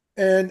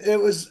 And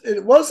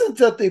it wasn't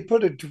that they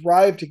put a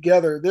drive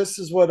together. This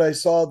is what I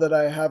saw that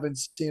I haven't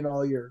seen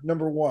all year.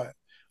 Number one,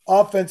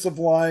 offensive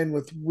line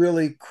with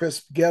really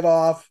crisp get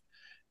off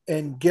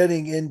and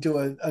getting into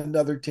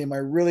another team. I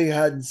really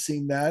hadn't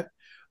seen that.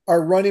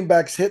 Our running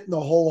backs hitting the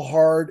hole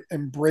hard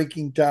and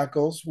breaking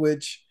tackles,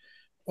 which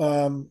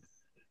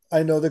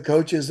I know the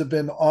coaches have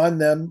been on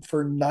them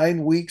for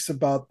 9 weeks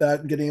about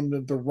that and getting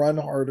them to run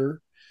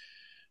harder.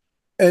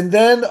 And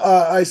then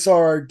I saw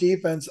our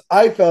defense.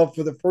 I felt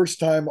for the first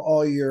time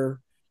all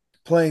year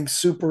playing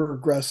super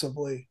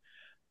aggressively.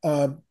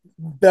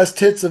 Best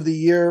hits of the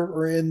year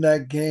were in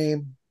that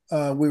game.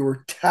 We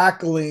were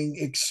tackling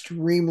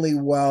extremely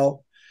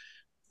well,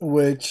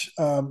 which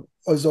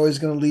was always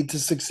going to lead to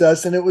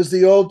success. And it was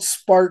the old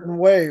Spartan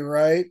way,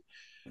 right?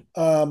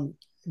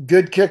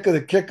 Good kick of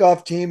the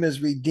kickoff team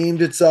has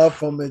redeemed itself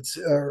from its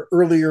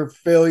earlier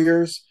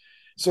failures.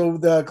 So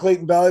the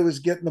Clayton Valley was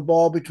getting the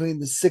ball between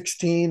the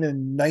 16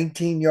 and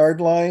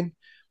 19-yard line.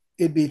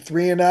 It'd be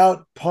 3 and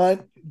out,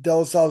 punt. De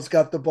La Salle's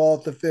got the ball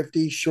at the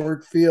 50,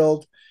 short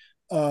field.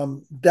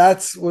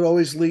 That's what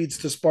always leads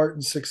to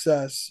Spartan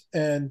success.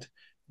 And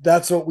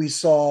that's what we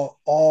saw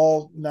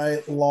all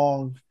night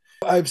long.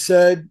 I've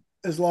said,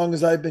 as long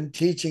as I've been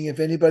teaching,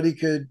 if anybody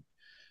could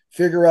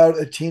figure out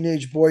a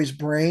teenage boy's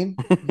brain,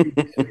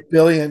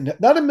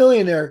 not a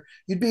millionaire,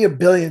 you'd be a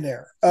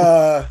billionaire.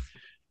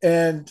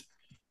 And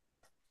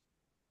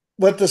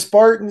what the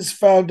Spartans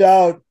found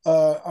out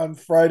on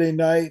Friday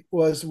night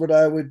was what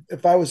I would,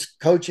 if I was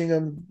coaching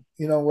them,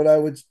 what I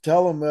would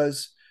tell them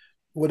was,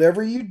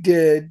 whatever you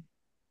did,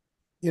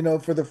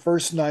 for the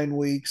first 9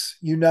 weeks,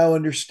 you now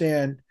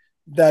understand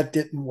that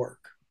didn't work.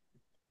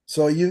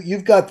 So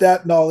you've got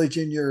that knowledge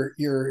in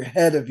your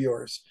head of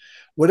yours.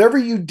 Whatever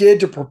you did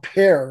to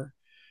prepare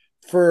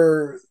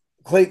for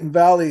Clayton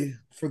Valley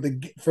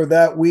for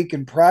that week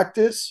in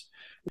practice,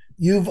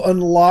 you've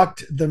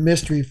unlocked the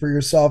mystery for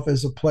yourself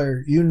as a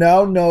player. You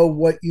now know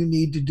what you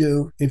need to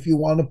do if you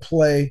want to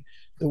play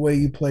the way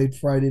you played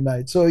Friday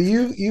night. So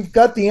you've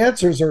got the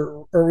answers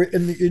are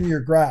in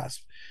your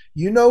grasp.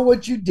 You know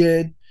what you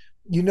did.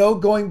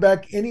 Going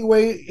back any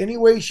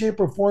way, shape,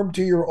 or form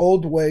to your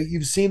old way,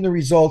 you've seen the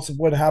results of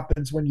what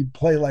happens when you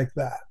play like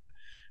that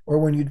or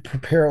when you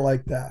prepare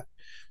like that.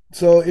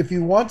 So if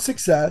you want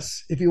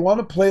success, if you want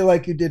to play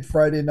like you did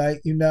Friday night,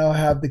 you now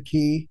have the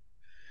key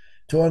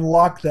to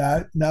unlock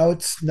that. Now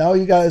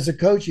you got, as a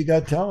coach, you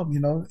got to tell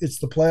them, it's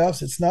the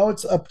playoffs.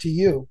 It's up to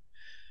you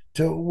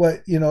to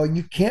what,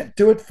 you can't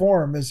do it for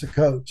them as a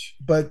coach,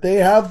 but they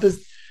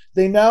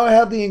now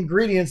have the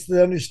ingredients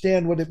that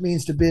understand what it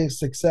means to be a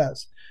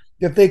success.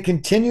 If they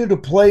continue to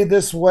play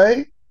this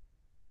way,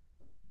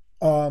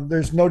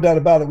 there's no doubt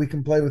about it. We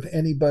can play with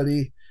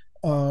anybody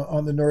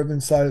on the northern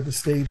side of the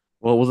state.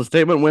 Well, it was a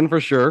statement win for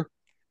sure.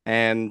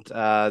 And,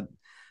 I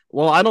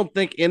don't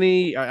think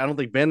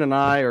Ben and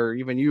I, or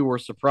even you, were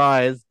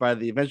surprised by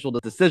the eventual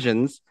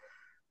decisions.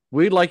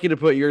 We'd like you to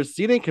put your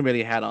seeding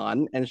committee hat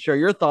on and share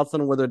your thoughts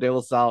on whether De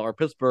La Salle or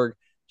Pittsburgh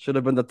should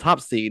have been the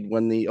top seed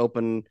when the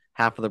open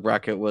half of the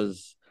bracket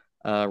was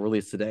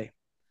released today.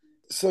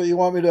 So you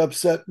want me to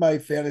upset my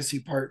fantasy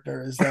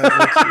partner? Is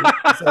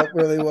that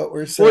really what we're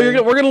Well,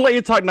 saying? we're gonna let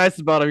you talk nice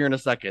about him here in a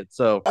second.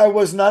 So I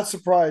was not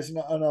surprised,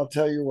 and I'll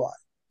tell you why.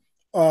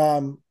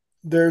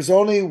 There's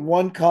only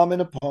one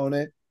common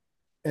opponent,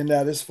 and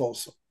that is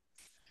Folsom.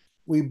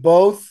 We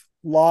both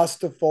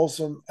lost to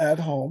Folsom at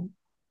home.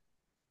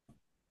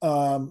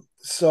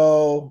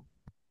 So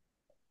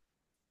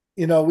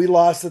we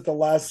lost at the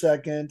last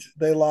second.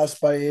 They lost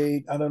by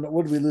 8. I don't know.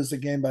 What did we lose the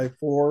game by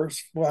 4?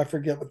 Well, I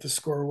forget what the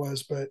score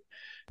was, but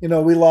we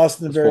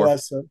lost in the very 4.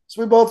 last set.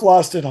 So we both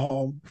lost at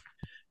home.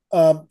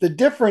 The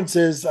difference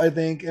is, I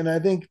think, and I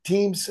think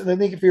teams, and I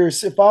think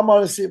if I'm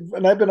on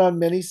and I've been on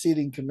many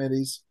seating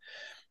committees,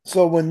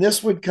 so when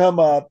this would come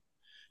up,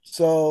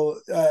 so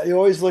you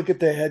always look at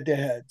the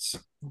head-to-heads,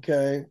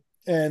 okay,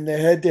 and the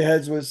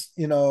head-to-heads was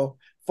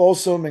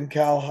Folsom and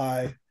Cal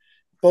High.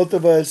 Both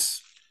of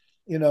us,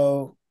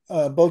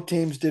 both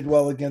teams did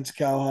well against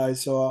Cal High,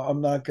 so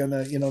I'm not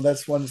gonna,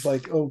 that's one's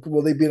like, oh,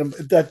 well, they beat them.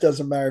 That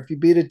doesn't matter if you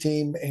beat a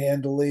team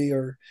handily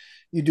or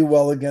you do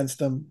well against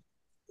them.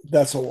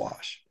 That's a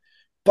wash.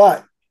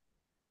 But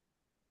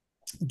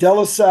De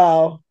La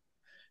Salle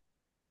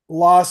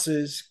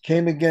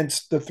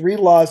the 3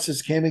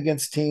 losses came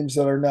against teams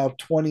that are now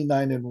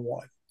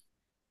 29-1.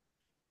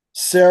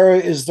 Sarah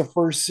is the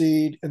first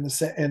seed in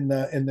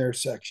their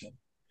section.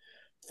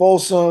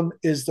 Folsom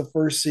is the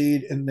first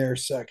seed in their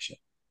section.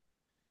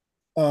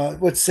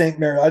 What's St.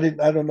 Mary?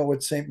 I don't know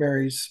what St.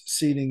 Mary's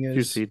seeding is.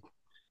 2 seed.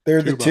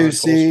 They're the 2 behind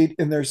seed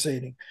in their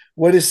seeding.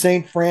 What is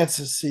St.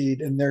 Francis seed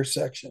in their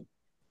section?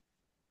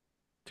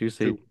 2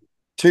 seed.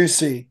 2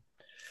 seed.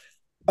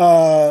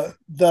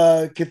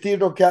 The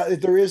Cathedral,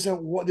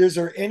 is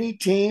there any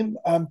team?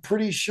 I'm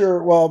pretty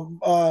sure.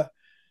 Well,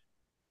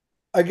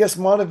 I guess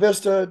did Monte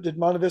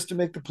Vista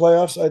make the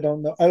playoffs? I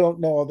don't know.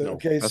 No,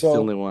 okay, That's so the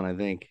only one, I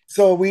think.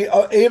 so we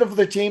 8 of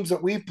the teams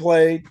that we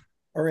played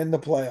are in the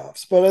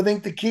playoffs. But I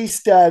think the key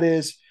stat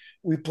is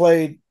we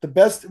played the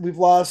best. We've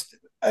lost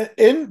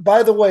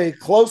by the way,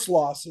 close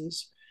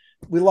losses.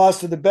 We lost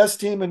to the best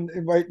team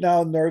right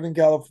now in Northern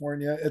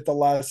California at the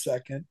last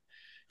second.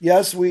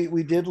 Yes,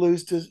 we did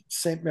lose to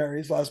St.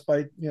 Mary's, lost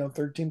by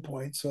 13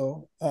 points.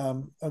 So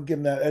I'll give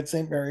them that at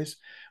St. Mary's.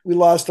 We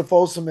lost to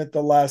Folsom at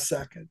the last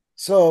second.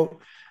 So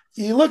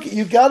you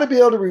got to be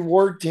able to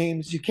reward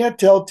teams. You can't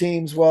tell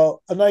teams,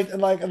 well, and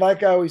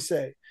like I always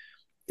say,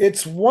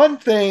 it's one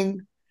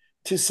thing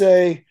to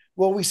say,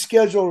 well, we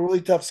schedule a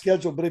really tough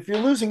schedule, but if you're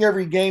losing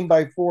every game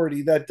by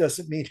 40, that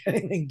doesn't mean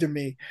anything to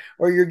me.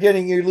 Or you're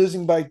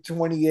losing by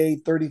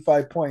 28,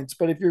 35 points.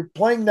 But if you're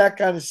playing that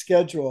kind of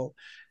schedule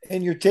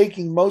and you're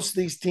taking most of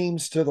these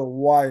teams to the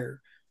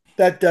wire,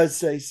 that does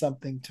say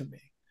something to me.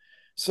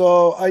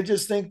 So I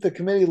just think the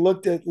committee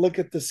look at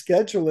the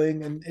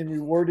scheduling and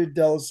rewarded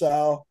De La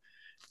Salle.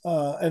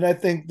 And I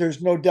think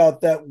there's no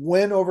doubt that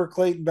win over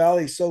Clayton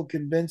Valley so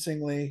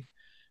convincingly,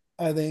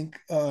 I think,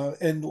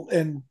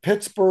 and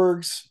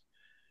Pittsburgh's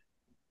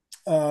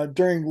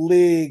during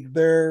league,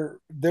 their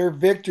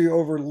victory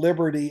over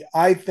Liberty,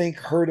 I think,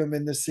 hurt them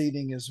in the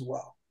seeding as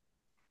well.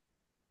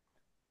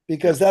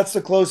 Because that's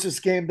the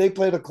closest game. They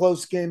played a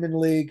close game in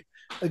league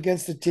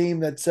against a team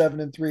that's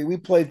 7-3. We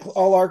played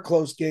all our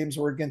close games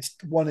were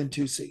against 1 and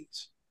 2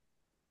 seeds.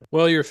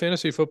 Well, your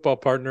fantasy football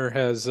partner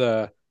has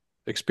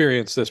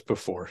experienced this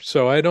before,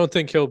 so I don't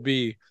think he'll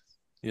be,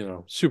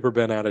 super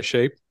bent out of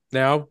shape.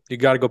 Now you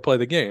got to go play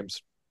the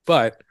games,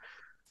 but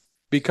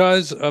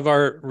because of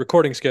our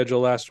recording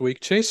schedule last week,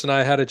 Chase and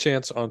I had a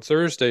chance on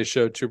Thursday's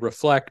show to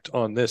reflect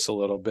on this a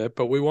little bit,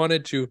 but we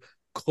wanted to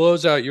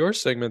close out your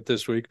segment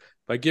this week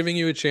by giving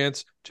you a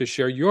chance to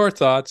share your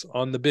thoughts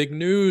on the big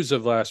news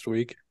of last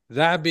week,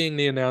 that being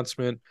the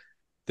announcement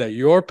that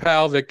your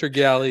pal Victor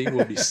Galley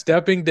will be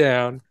stepping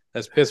down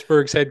as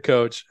Pittsburgh's head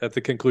coach at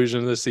the conclusion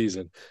of the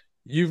season.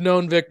 You've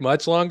known Vic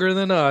much longer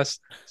than us,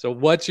 so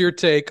what's your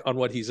take on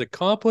what he's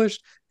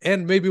accomplished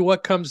and maybe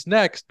what comes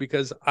next?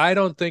 Because I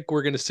don't think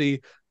we're going to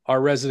see our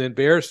resident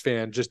Bears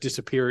fan just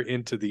disappear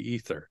into the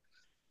ether.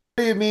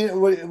 What do you mean?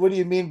 What do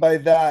you mean by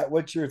that?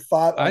 What's your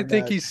thought on I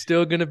think that? he's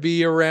still going to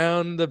be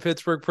around the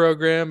Pittsburgh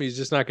program. He's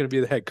just not going to be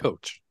the head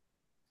coach.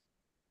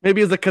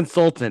 Maybe as a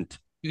consultant.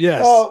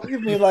 Yes. Oh, you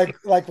mean like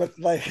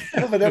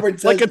whatever it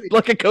says,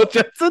 like a Coach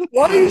Jensen?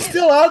 why are you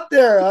still out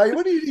there?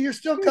 What are you're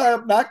still kind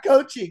of not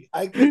coaching?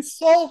 I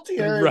consult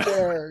here Right. and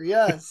there.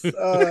 Yes.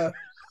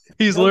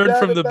 He's no learned doubt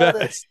from the about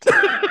best.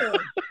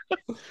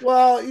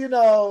 Well,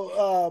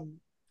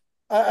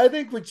 I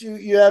think what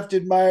you have to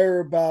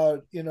admire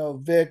about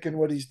Vic and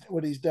what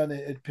he's done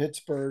at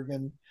Pittsburgh,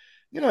 and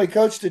he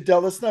coached at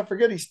let's not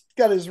forget he's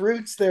got his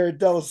roots there at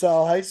De La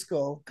Salle High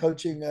School,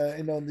 coaching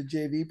in the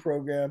JV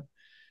program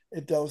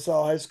at De La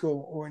Salle High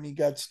School when he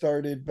got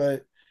started.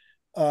 But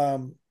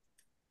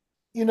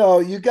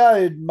you got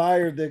to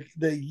admire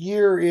the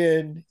year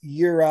in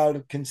year out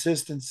of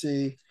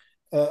consistency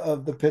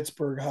of the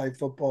Pittsburgh High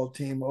football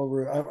team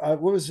over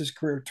what was his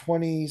career?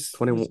 20s.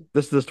 20.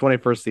 This is his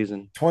 21st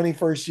season.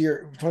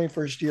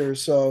 21st year.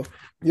 So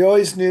you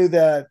always knew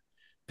that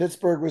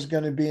Pittsburgh was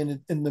going to be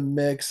in the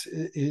mix.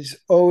 His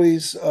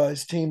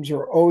teams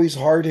are always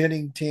hard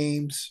hitting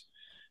teams.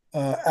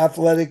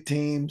 athletic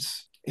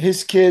teams.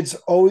 His kids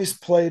always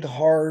played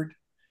hard.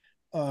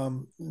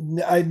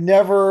 I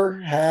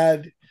never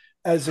had,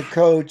 as a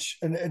coach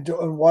and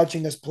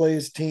watching us play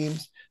as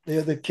teams,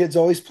 the kids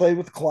always played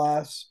with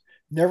class.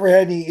 Never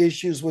had any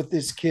issues with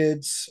his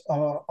kids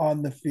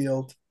on the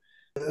field.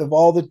 Of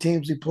all the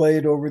teams he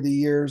played over the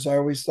years, I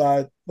always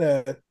thought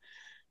that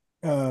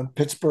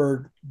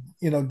Pittsburgh,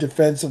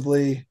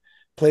 defensively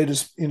played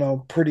us,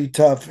 pretty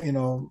tough.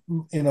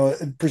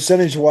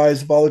 Percentage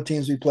wise, of all the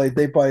teams we played,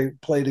 they probably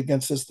played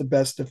against us the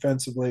best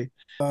defensively.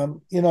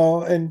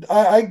 And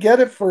I get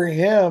it for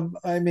him.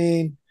 I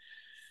mean,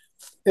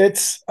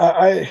 it's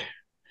I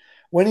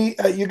when he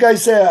you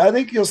guys say I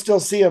think you'll still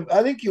see him.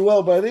 I think you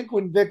will, but I think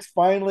when Vic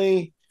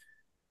finally,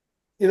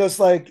 it's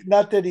like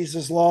not that he's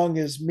as long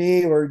as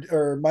me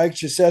or Mike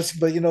Krzyzewski,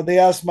 but they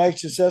asked Mike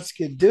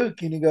Krzyzewski at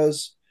Duke, and he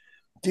goes,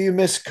 "Do you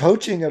miss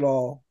coaching at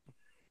all?"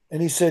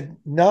 And he said,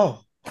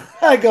 "No."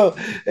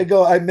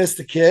 I miss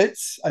the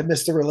kids. I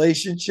miss the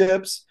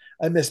relationships.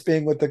 I miss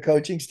being with the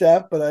coaching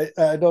staff, but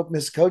I don't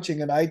miss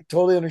coaching. And I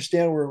totally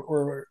understand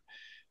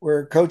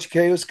where Coach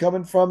K was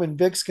coming from, and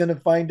Vic's going to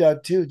find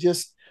out too.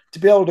 Just to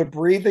be able to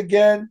breathe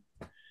again,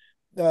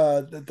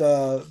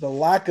 the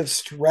lack of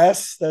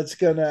stress that's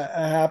going to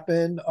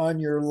happen on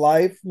your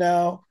life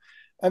now.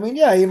 I mean,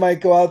 yeah, you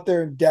might go out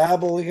there and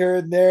dabble here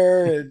and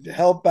there and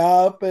help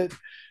out, but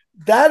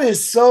that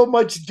is so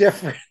much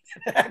different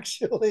than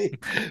actually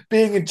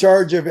being in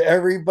charge of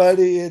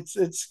everybody.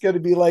 It's going to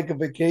be like a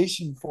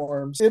vacation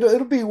for him. So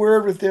it'll be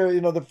weird with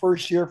the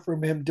first year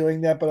from him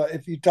doing that. But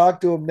if you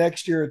talk to him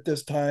next year at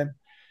this time,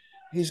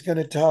 he's going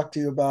to talk to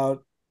you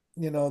about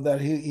that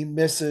he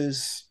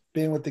misses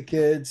being with the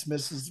kids,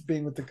 misses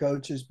being with the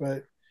coaches.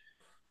 But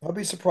I'll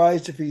be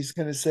surprised if he's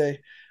going to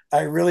say,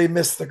 "I really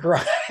miss the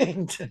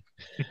grind."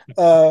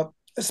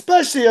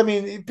 Especially, I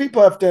mean,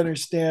 people have to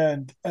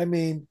understand. I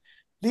mean,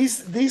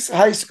 these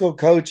high school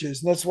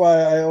coaches, and that's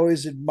why I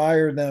always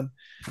admire them.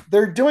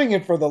 They're doing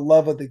it for the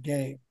love of the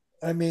game.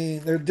 I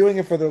mean, they're doing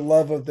it for the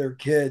love of their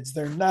kids.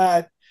 They're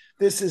not.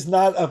 This is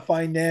not a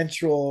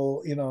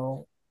financial,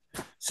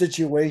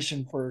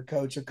 situation for a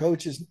coach.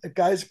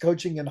 Guys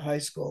coaching in high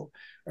school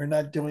are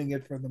not doing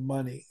it for the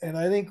money, and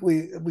I think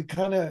we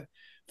kind of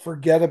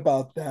forget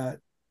about that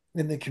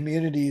in the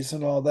communities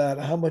and all that.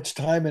 How much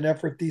time and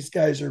effort these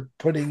guys are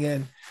putting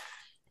in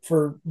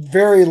for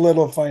very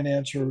little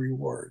financial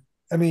reward.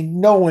 I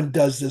mean, no one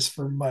does this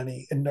for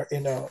money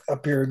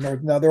up here in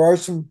North. Now there are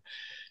some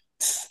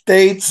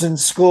states and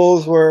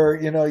schools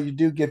where you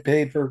do get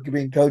paid for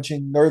being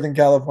coaching. Northern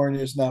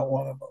California is not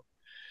one of them.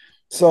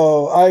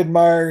 So I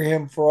admire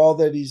him for all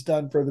that he's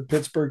done for the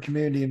Pittsburgh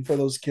community and for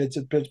those kids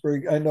at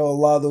Pittsburgh. I know a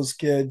lot of those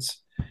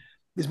kids.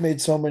 He's made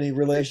so many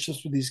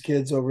relationships with these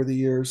kids over the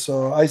years.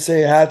 So I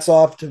say hats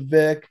off to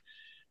Vic,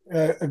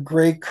 a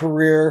great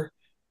career.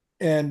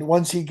 And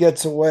once he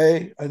gets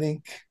away, I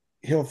think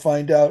he'll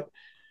find out,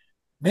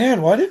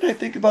 man, why didn't I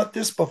think about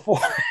this before?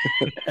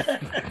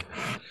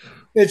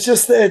 It's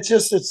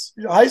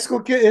high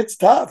school kid. It's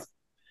tough.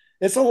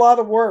 It's a lot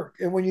of work.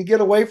 And when you get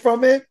away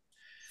from it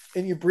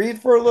and you breathe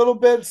for a little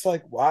bit, it's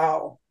like,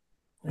 wow,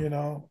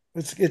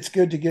 it's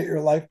good to get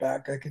your life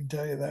back. I can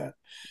tell you that.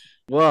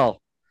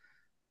 Well,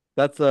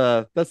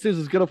 that seems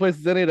as good a place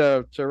as any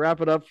to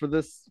wrap it up for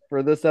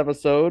this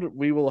episode.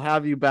 We will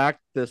have you back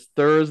this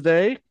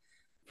Thursday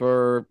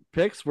for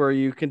picks where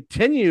you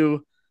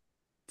continue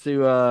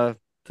to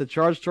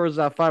charge towards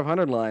that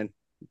 500 line.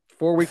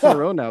 4 weeks in a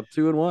row now,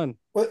 2-1.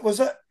 What was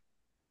that?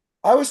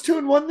 I was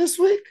 2-1 this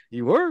week.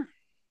 You were.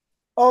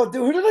 Oh,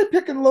 dude, who did I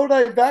pick in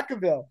Lodi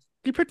Vacaville?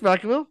 You picked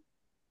Vacaville.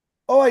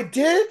 Oh, I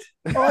did.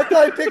 Oh, I thought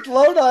I picked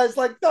Lodi. I was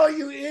like, no,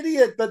 you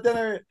idiot! But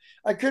then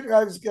I couldn't.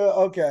 I was good.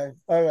 Okay,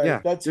 all right,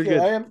 yeah, that's good.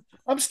 good.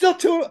 I'm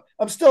still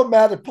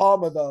mad at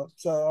Palma though,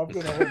 so I'm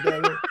gonna hold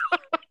that.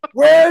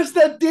 Where's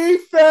the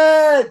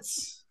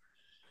defense?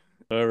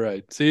 All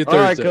right. See you Thursday.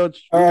 All right,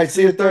 Coach. All right.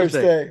 See you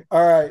Thursday.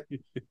 All right.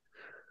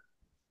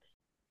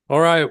 All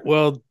right.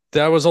 Well,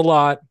 that was a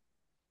lot.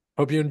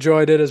 Hope you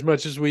enjoyed it as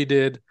much as we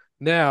did.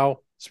 Now,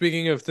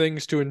 speaking of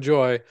things to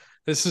enjoy,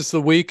 this is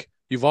the week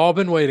you've all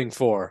been waiting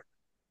for.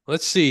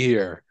 Let's see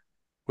here.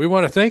 We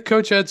want to thank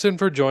Coach Edson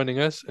for joining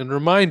us and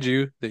remind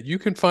you that you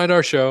can find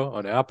our show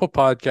on Apple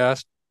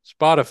Podcast,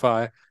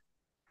 Spotify.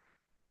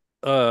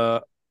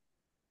 Wait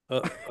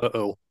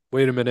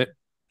a minute.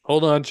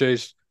 Hold on,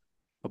 Chase.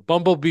 A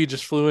bumblebee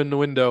just flew in the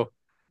window.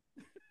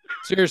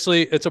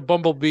 Seriously, it's a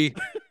bumblebee.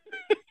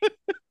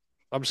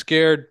 I'm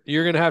scared.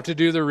 You're going to have to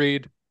do the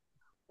read.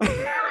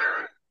 I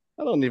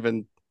don't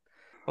even.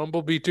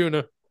 Bumblebee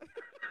tuna.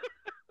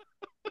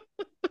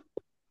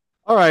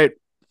 All right.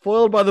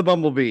 Foiled by the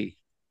bumblebee.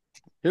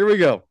 Here we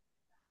go.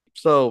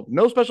 So,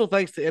 no special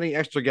thanks to any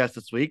extra guests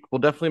this week. We'll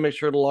definitely make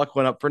sure to lock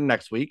one up for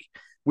next week.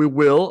 We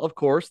will, of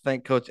course,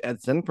 thank Coach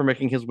Edson for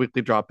making his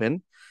weekly drop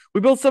in. We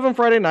built 7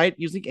 Friday night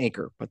using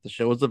Anchor, but the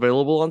show is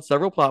available on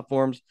several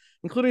platforms,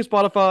 including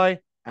Spotify,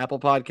 Apple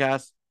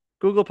Podcasts,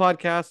 Google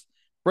Podcasts,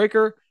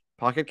 Breaker,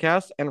 Pocket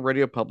Casts, and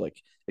Radio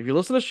Public. If you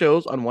listen to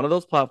shows on one of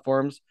those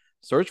platforms,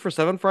 search for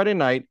 7 Friday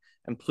Night,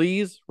 and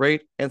please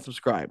rate and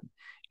subscribe.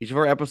 Each of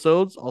our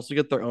episodes also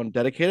get their own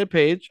dedicated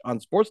page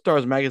on Sports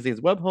Stars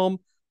Magazine's web home,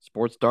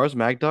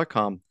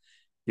 sportsstarsmag.com.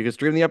 You can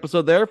stream the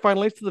episode there, find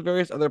links to the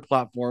various other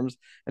platforms,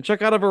 and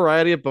check out a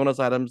variety of bonus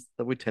items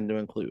that we tend to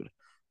include.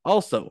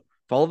 Also,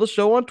 follow the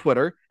show on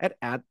Twitter at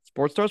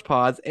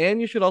SportsStarsPods, and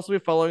you should also be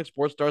following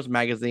Sports Stars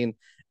Magazine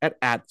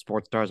at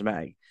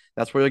SportsStarsMag.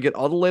 That's where you'll get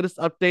all the latest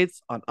updates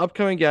on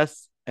upcoming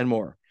guests and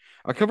more.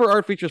 Our cover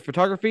art features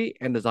photography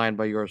and designed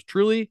by yours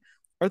truly.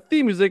 Our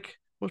theme music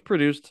was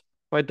produced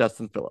by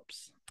Dustin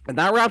Phillips. And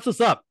that wraps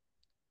us up.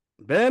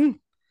 Ben,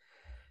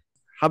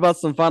 how about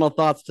some final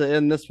thoughts to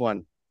end this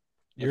one?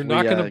 You're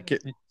not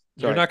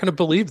gonna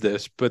believe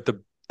this, but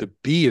the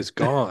bee is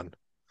gone.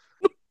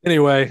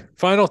 Anyway,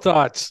 final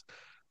thoughts.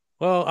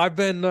 Well, I've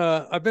been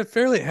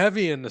fairly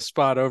heavy in the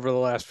spot over the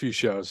last few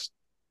shows,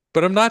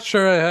 but I'm not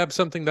sure I have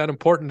something that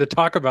important to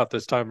talk about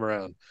this time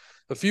around.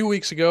 A few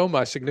weeks ago,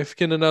 my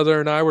significant other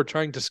and I were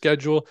trying to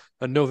schedule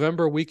a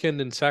November weekend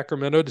in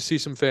Sacramento to see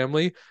some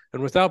family,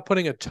 and without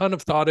putting a ton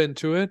of thought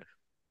into it,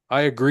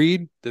 I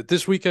agreed that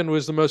this weekend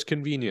was the most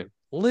convenient.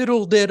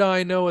 Little did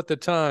I know at the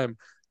time,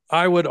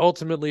 I would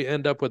ultimately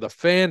end up with a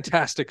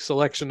fantastic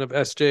selection of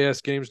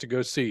SJS games to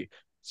go see.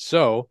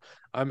 So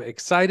I'm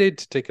excited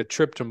to take a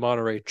trip to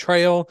Monterey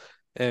Trail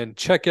and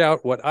check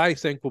out what I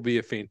think will be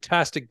a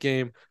fantastic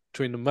game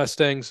between the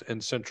Mustangs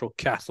and Central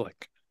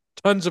Catholic.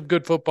 Tons of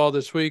good football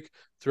this week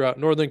throughout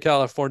Northern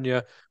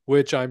California,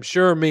 which I'm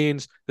sure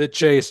means that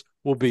Chase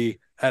will be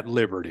at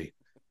Liberty.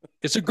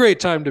 It's a great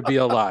time to be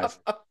alive.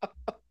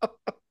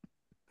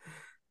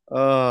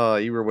 Oh,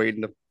 you were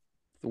waiting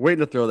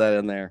to throw that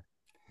in there.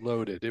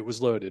 Loaded. It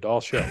was loaded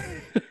all show.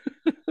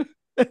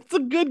 It's a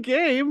good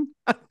game.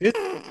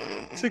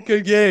 It's a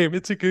good game.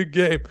 It's a good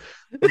game.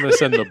 I'm going to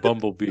send the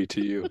bumblebee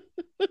to you.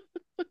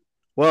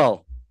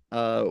 Well,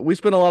 we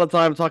spent a lot of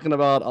time talking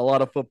about a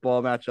lot of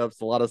football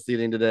matchups, a lot of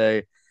seeding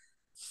today.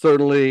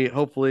 Certainly,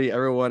 hopefully,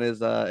 everyone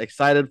is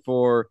excited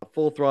for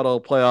full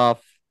throttle playoff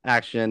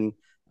action.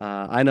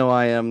 I know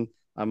I am.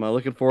 I'm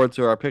looking forward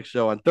to our pick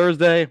show on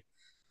Thursday,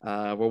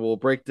 where we'll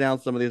break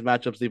down some of these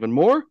matchups even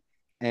more.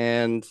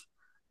 And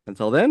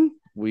until then,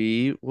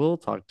 we will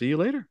talk to you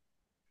later.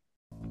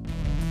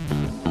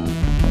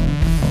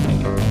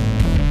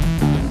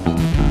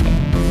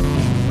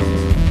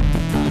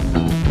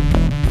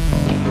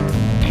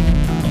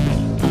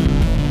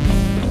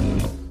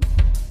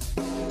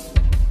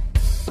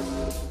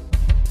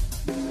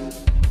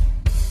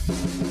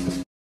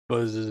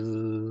 Buzz.